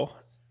go?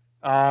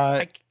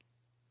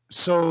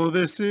 So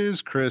this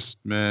is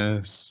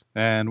Christmas,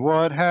 and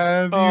what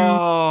have you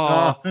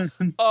done?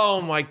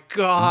 Oh my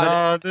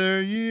God.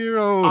 Another year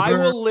over. I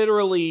will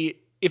literally,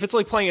 if it's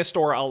like playing a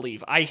store, I'll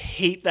leave. I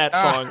hate that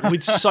song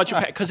with such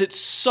a because it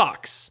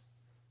sucks.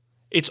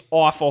 It's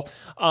awful.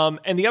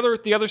 And the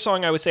other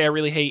song I would say I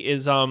really hate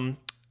is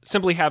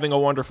Simply Having a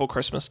Wonderful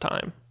Christmas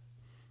Time.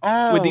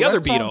 Oh, with the other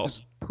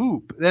Beatle.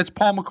 Poop. That's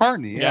Paul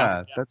McCartney.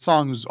 Yeah. That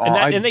song is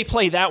awesome. And they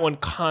play that one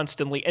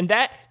constantly. And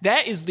that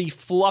is the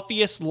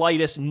fluffiest,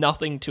 lightest,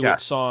 nothing to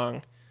it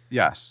song.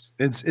 Yes.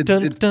 It's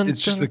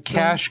just a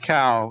cash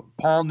cow.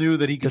 Paul knew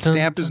that he could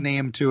stamp his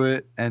name to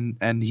it, and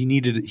he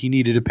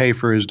needed to pay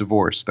for his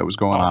divorce that was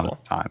going on at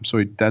the time.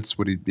 So that's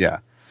what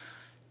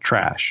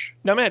trash.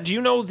 Now, Matt, do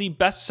you know the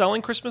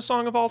best-selling Christmas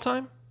song of all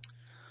time?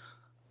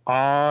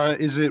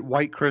 Is it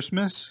White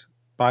Christmas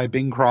by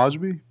Bing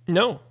Crosby?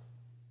 No.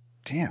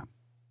 Damn.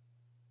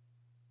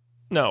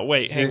 No,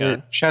 wait, hang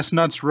on.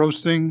 Chestnuts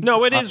Roasting?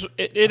 No, it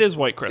is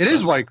White Christmas. It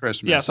is White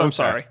Christmas. Yes, I'm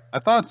sorry. I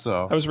thought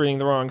so. I was reading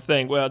the wrong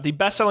thing. Well, the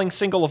best-selling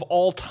single of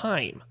all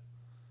time.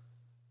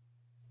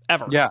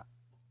 Ever. Yeah.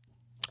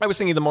 I was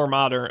thinking the more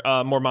modern.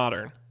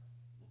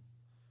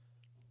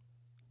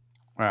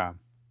 Yeah.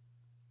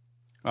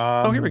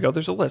 Here we go.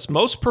 There's a list.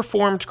 Most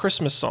performed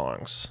Christmas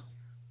songs.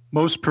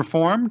 Most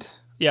performed?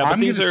 Yeah, but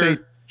these are... say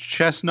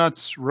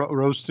Chestnuts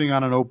Roasting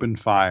on an Open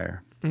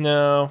Fire.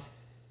 No.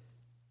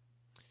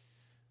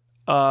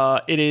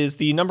 It is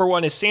the number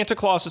one is Santa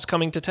Claus is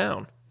Coming to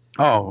Town.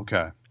 Oh,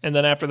 okay. And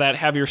then after that,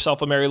 Have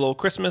Yourself a Merry Little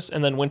Christmas,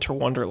 and then Winter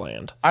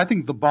Wonderland. I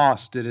think The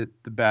Boss did it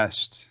the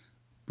best.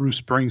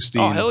 Bruce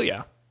Springsteen. Oh, hell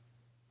yeah.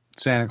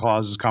 Santa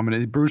Claus is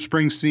Coming. Bruce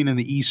Springsteen and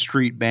the E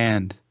Street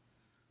Band.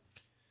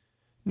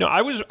 No,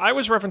 I was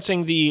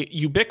referencing the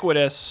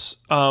ubiquitous,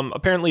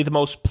 apparently the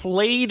most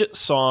played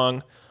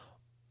song,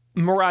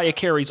 Mariah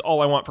Carey's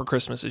All I Want for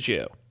Christmas Is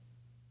You.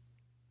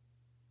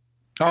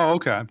 Oh,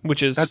 okay.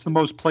 That's the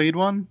most played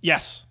one?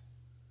 Yes.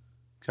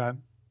 Okay.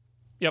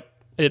 Yep.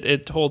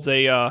 It holds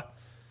a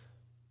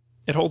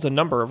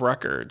number of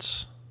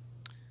records.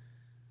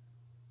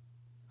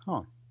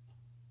 Huh.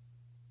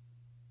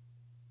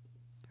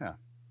 Yeah.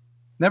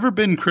 Never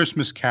been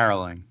Christmas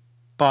caroling,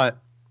 but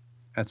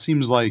it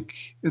seems like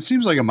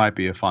it might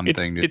be a fun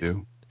thing to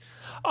do.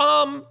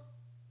 God,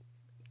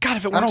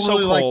 if it weren't so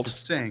cold. I don't really like to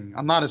sing.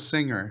 I'm not a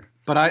singer,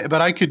 but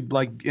I could,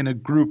 like, in a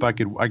group I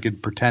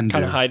could pretend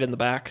kind of hide in the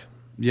back.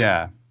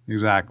 Yeah,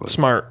 exactly.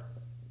 Smart.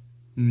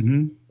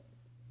 Mm-hmm.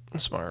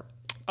 Smart.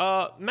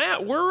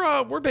 Matt,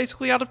 we're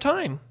basically out of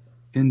time.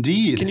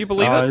 Indeed. Can you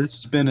believe it?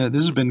 This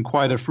has been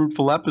quite a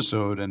fruitful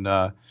episode, and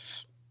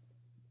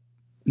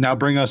now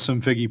bring us some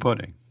figgy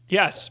pudding.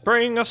 Yes,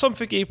 bring us some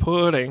figgy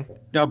pudding.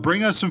 Now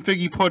bring us some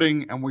figgy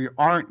pudding, and we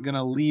aren't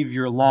gonna leave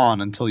your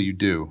lawn until you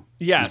do.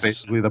 Yes, that's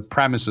basically the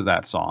premise of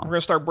that song. We're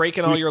gonna start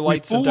breaking all your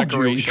lights and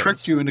decorations. We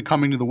tricked you into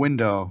coming to the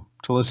window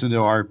to listen to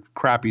our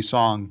crappy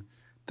song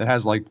that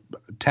has like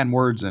 10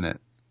 words in it,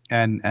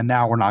 and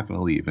now we're not going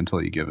to leave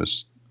until you give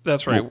us.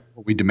 That's right.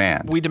 What we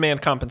demand. We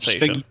demand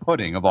compensation. Figgy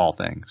pudding of all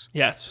things.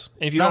 Yes.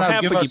 And if you don't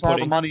have give figgy us pudding, all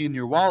the money in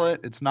your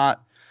wallet. It's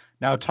not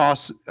now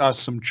toss us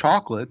some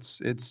chocolates.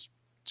 It's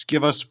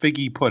give us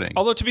figgy pudding.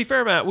 Although to be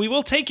fair, Matt, we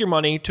will take your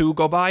money to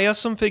go buy us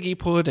some figgy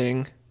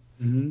pudding.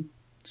 Mm-hmm.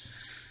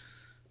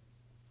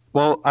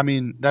 Well, I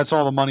mean, that's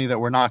all the money that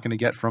we're not going to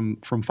get from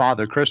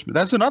Father Christmas.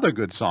 That's another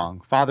good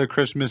song. Father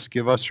Christmas,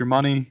 give us your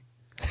money.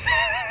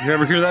 You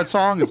ever hear that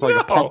song? It's like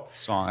a punk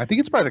song. I think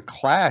it's by The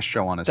Clash,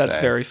 I want to say. That's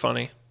very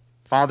funny.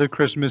 Father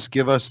Christmas,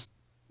 give us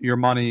your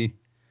money.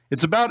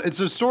 It's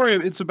a story.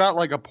 It's about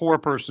like a poor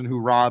person who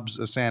robs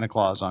a Santa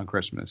Claus on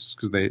Christmas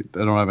because they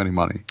don't have any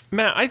money.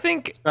 Matt, I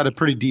think it's got a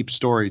pretty deep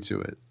story to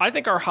it. I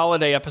think our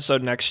holiday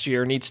episode next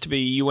year needs to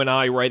be you and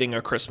I writing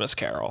a Christmas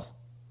carol.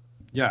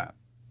 Yeah.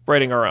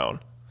 Writing our own.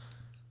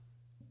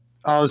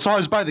 Oh, the song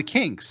is by the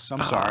Kinks.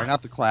 I'm sorry,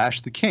 not the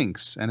Clash, the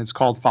Kinks, and it's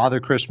called Father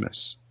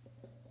Christmas.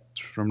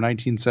 From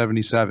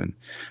 1977.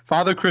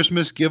 Father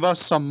Christmas, give us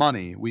some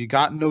money. We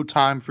got no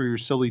time for your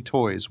silly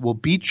toys. We'll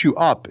beat you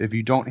up if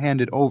you don't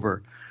hand it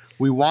over.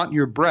 We want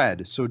your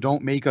bread, so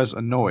don't make us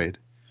annoyed.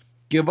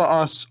 Give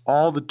us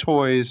all the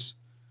toys.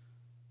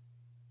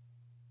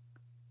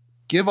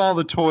 Give all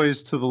the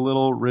toys to the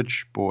little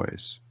rich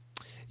boys.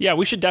 Yeah,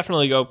 we should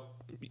definitely go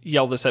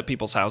yell this at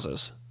people's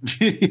houses.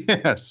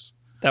 Yes.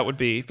 That would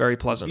be very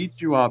pleasant. Beat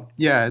you up.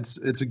 Yeah,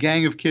 it's a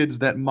gang of kids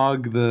that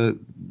mug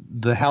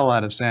the hell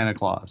out of Santa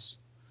Claus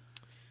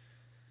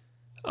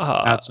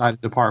outside a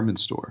department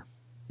store.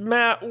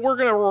 Matt, we're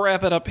gonna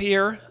wrap it up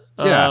here.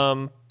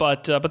 Yeah.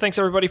 But thanks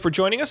everybody for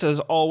joining us as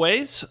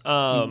always.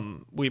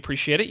 We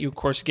appreciate it. You of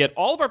course get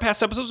all of our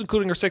past episodes,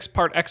 including our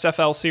 6-part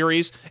XFL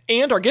series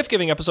and our gift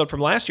giving episode from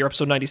last year,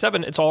 episode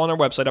 97. It's all on our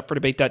website,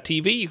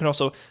 upfordebate.tv. You can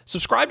also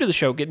subscribe to the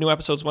show, get new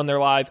episodes when they're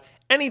live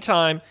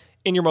anytime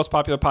in your most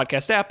popular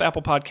podcast app,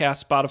 Apple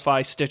Podcasts,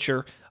 Spotify,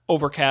 Stitcher,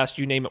 Overcast,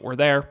 you name it, we're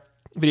there.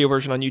 Video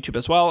version on YouTube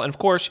as well. And of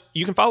course,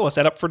 you can follow us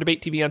at Up for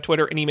Debate TV on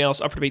Twitter and email us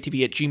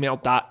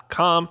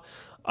upfordebatetv@gmail.com.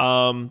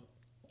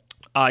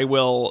 I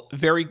will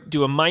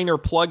do a minor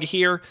plug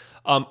here.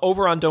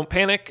 Over on Don't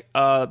Panic,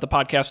 the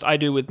podcast I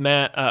do with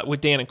Matt,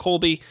 with Dan and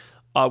Colby,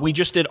 we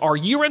just did our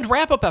year-end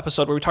wrap-up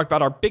episode where we talked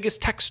about our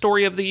biggest tech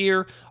story of the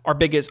year, our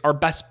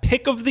best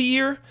pick of the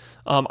year.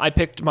 I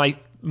picked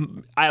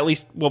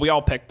we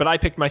all picked, but I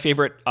picked my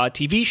favorite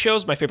TV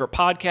shows, my favorite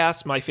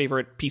podcasts, my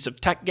favorite piece of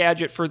tech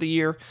gadget for the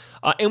year.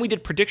 And we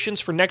did predictions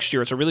for next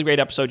year. It's a really great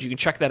episode. You can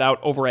check that out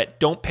over at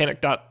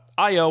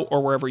don'tpanic.io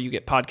or wherever you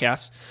get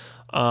podcasts.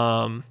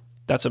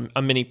 That's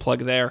a mini plug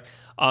there.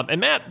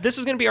 And Matt, this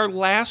is going to be our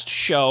last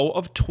show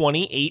of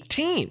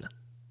 2018.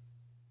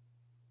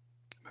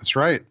 That's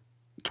right.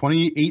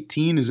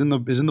 2018 is in the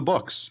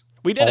books.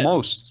 We did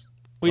almost.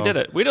 We did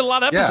it. We did a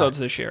lot of episodes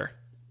this year.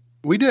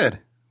 We did.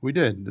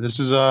 This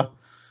has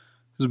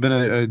been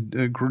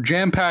a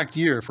jam-packed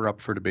year for Up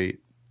for Debate.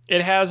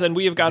 It has, and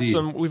we have got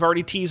we've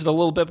already teased a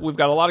little bit, but we've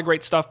got a lot of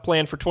great stuff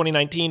planned for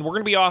 2019. We're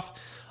going to be off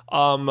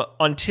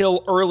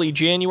until early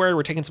January.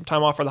 We're taking some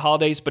time off for the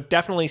holidays, but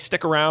definitely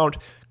stick around.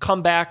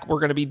 Come back. We're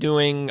going to be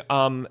doing,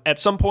 at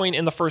some point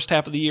in the first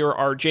half of the year,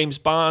 our James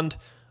Bond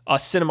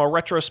cinema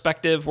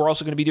retrospective. We're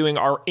also going to be doing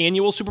our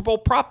annual Super Bowl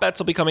prop bets.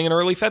 Will be coming in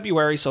early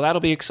February, so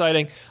that'll be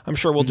exciting. I'm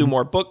sure we'll do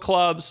more book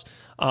clubs.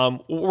 We're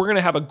going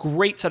to have a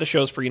great set of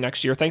shows for you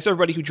next year. Thanks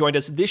everybody who joined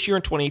us this year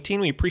in 2018.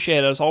 We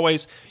appreciate it as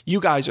always. You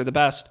guys are the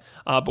best.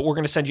 But we're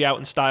going to send you out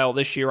in style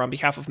this year. On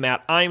behalf of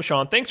Matt, I am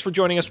Sean. Thanks for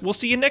joining us. We'll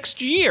see you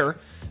next year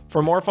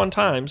for more fun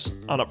times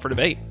on Up for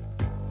Debate.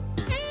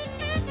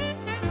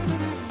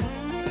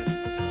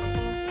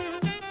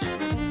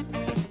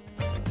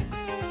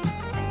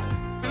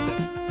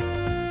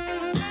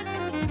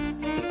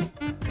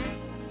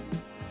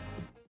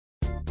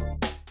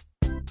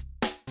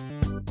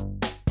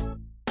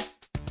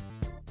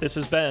 This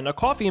has been a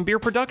Coffee and Beer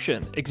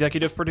production,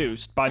 executive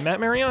produced by Matt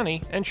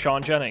Mariani and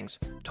Sean Jennings.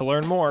 To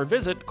learn more,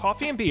 visit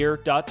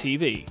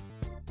coffeeandbeer.tv.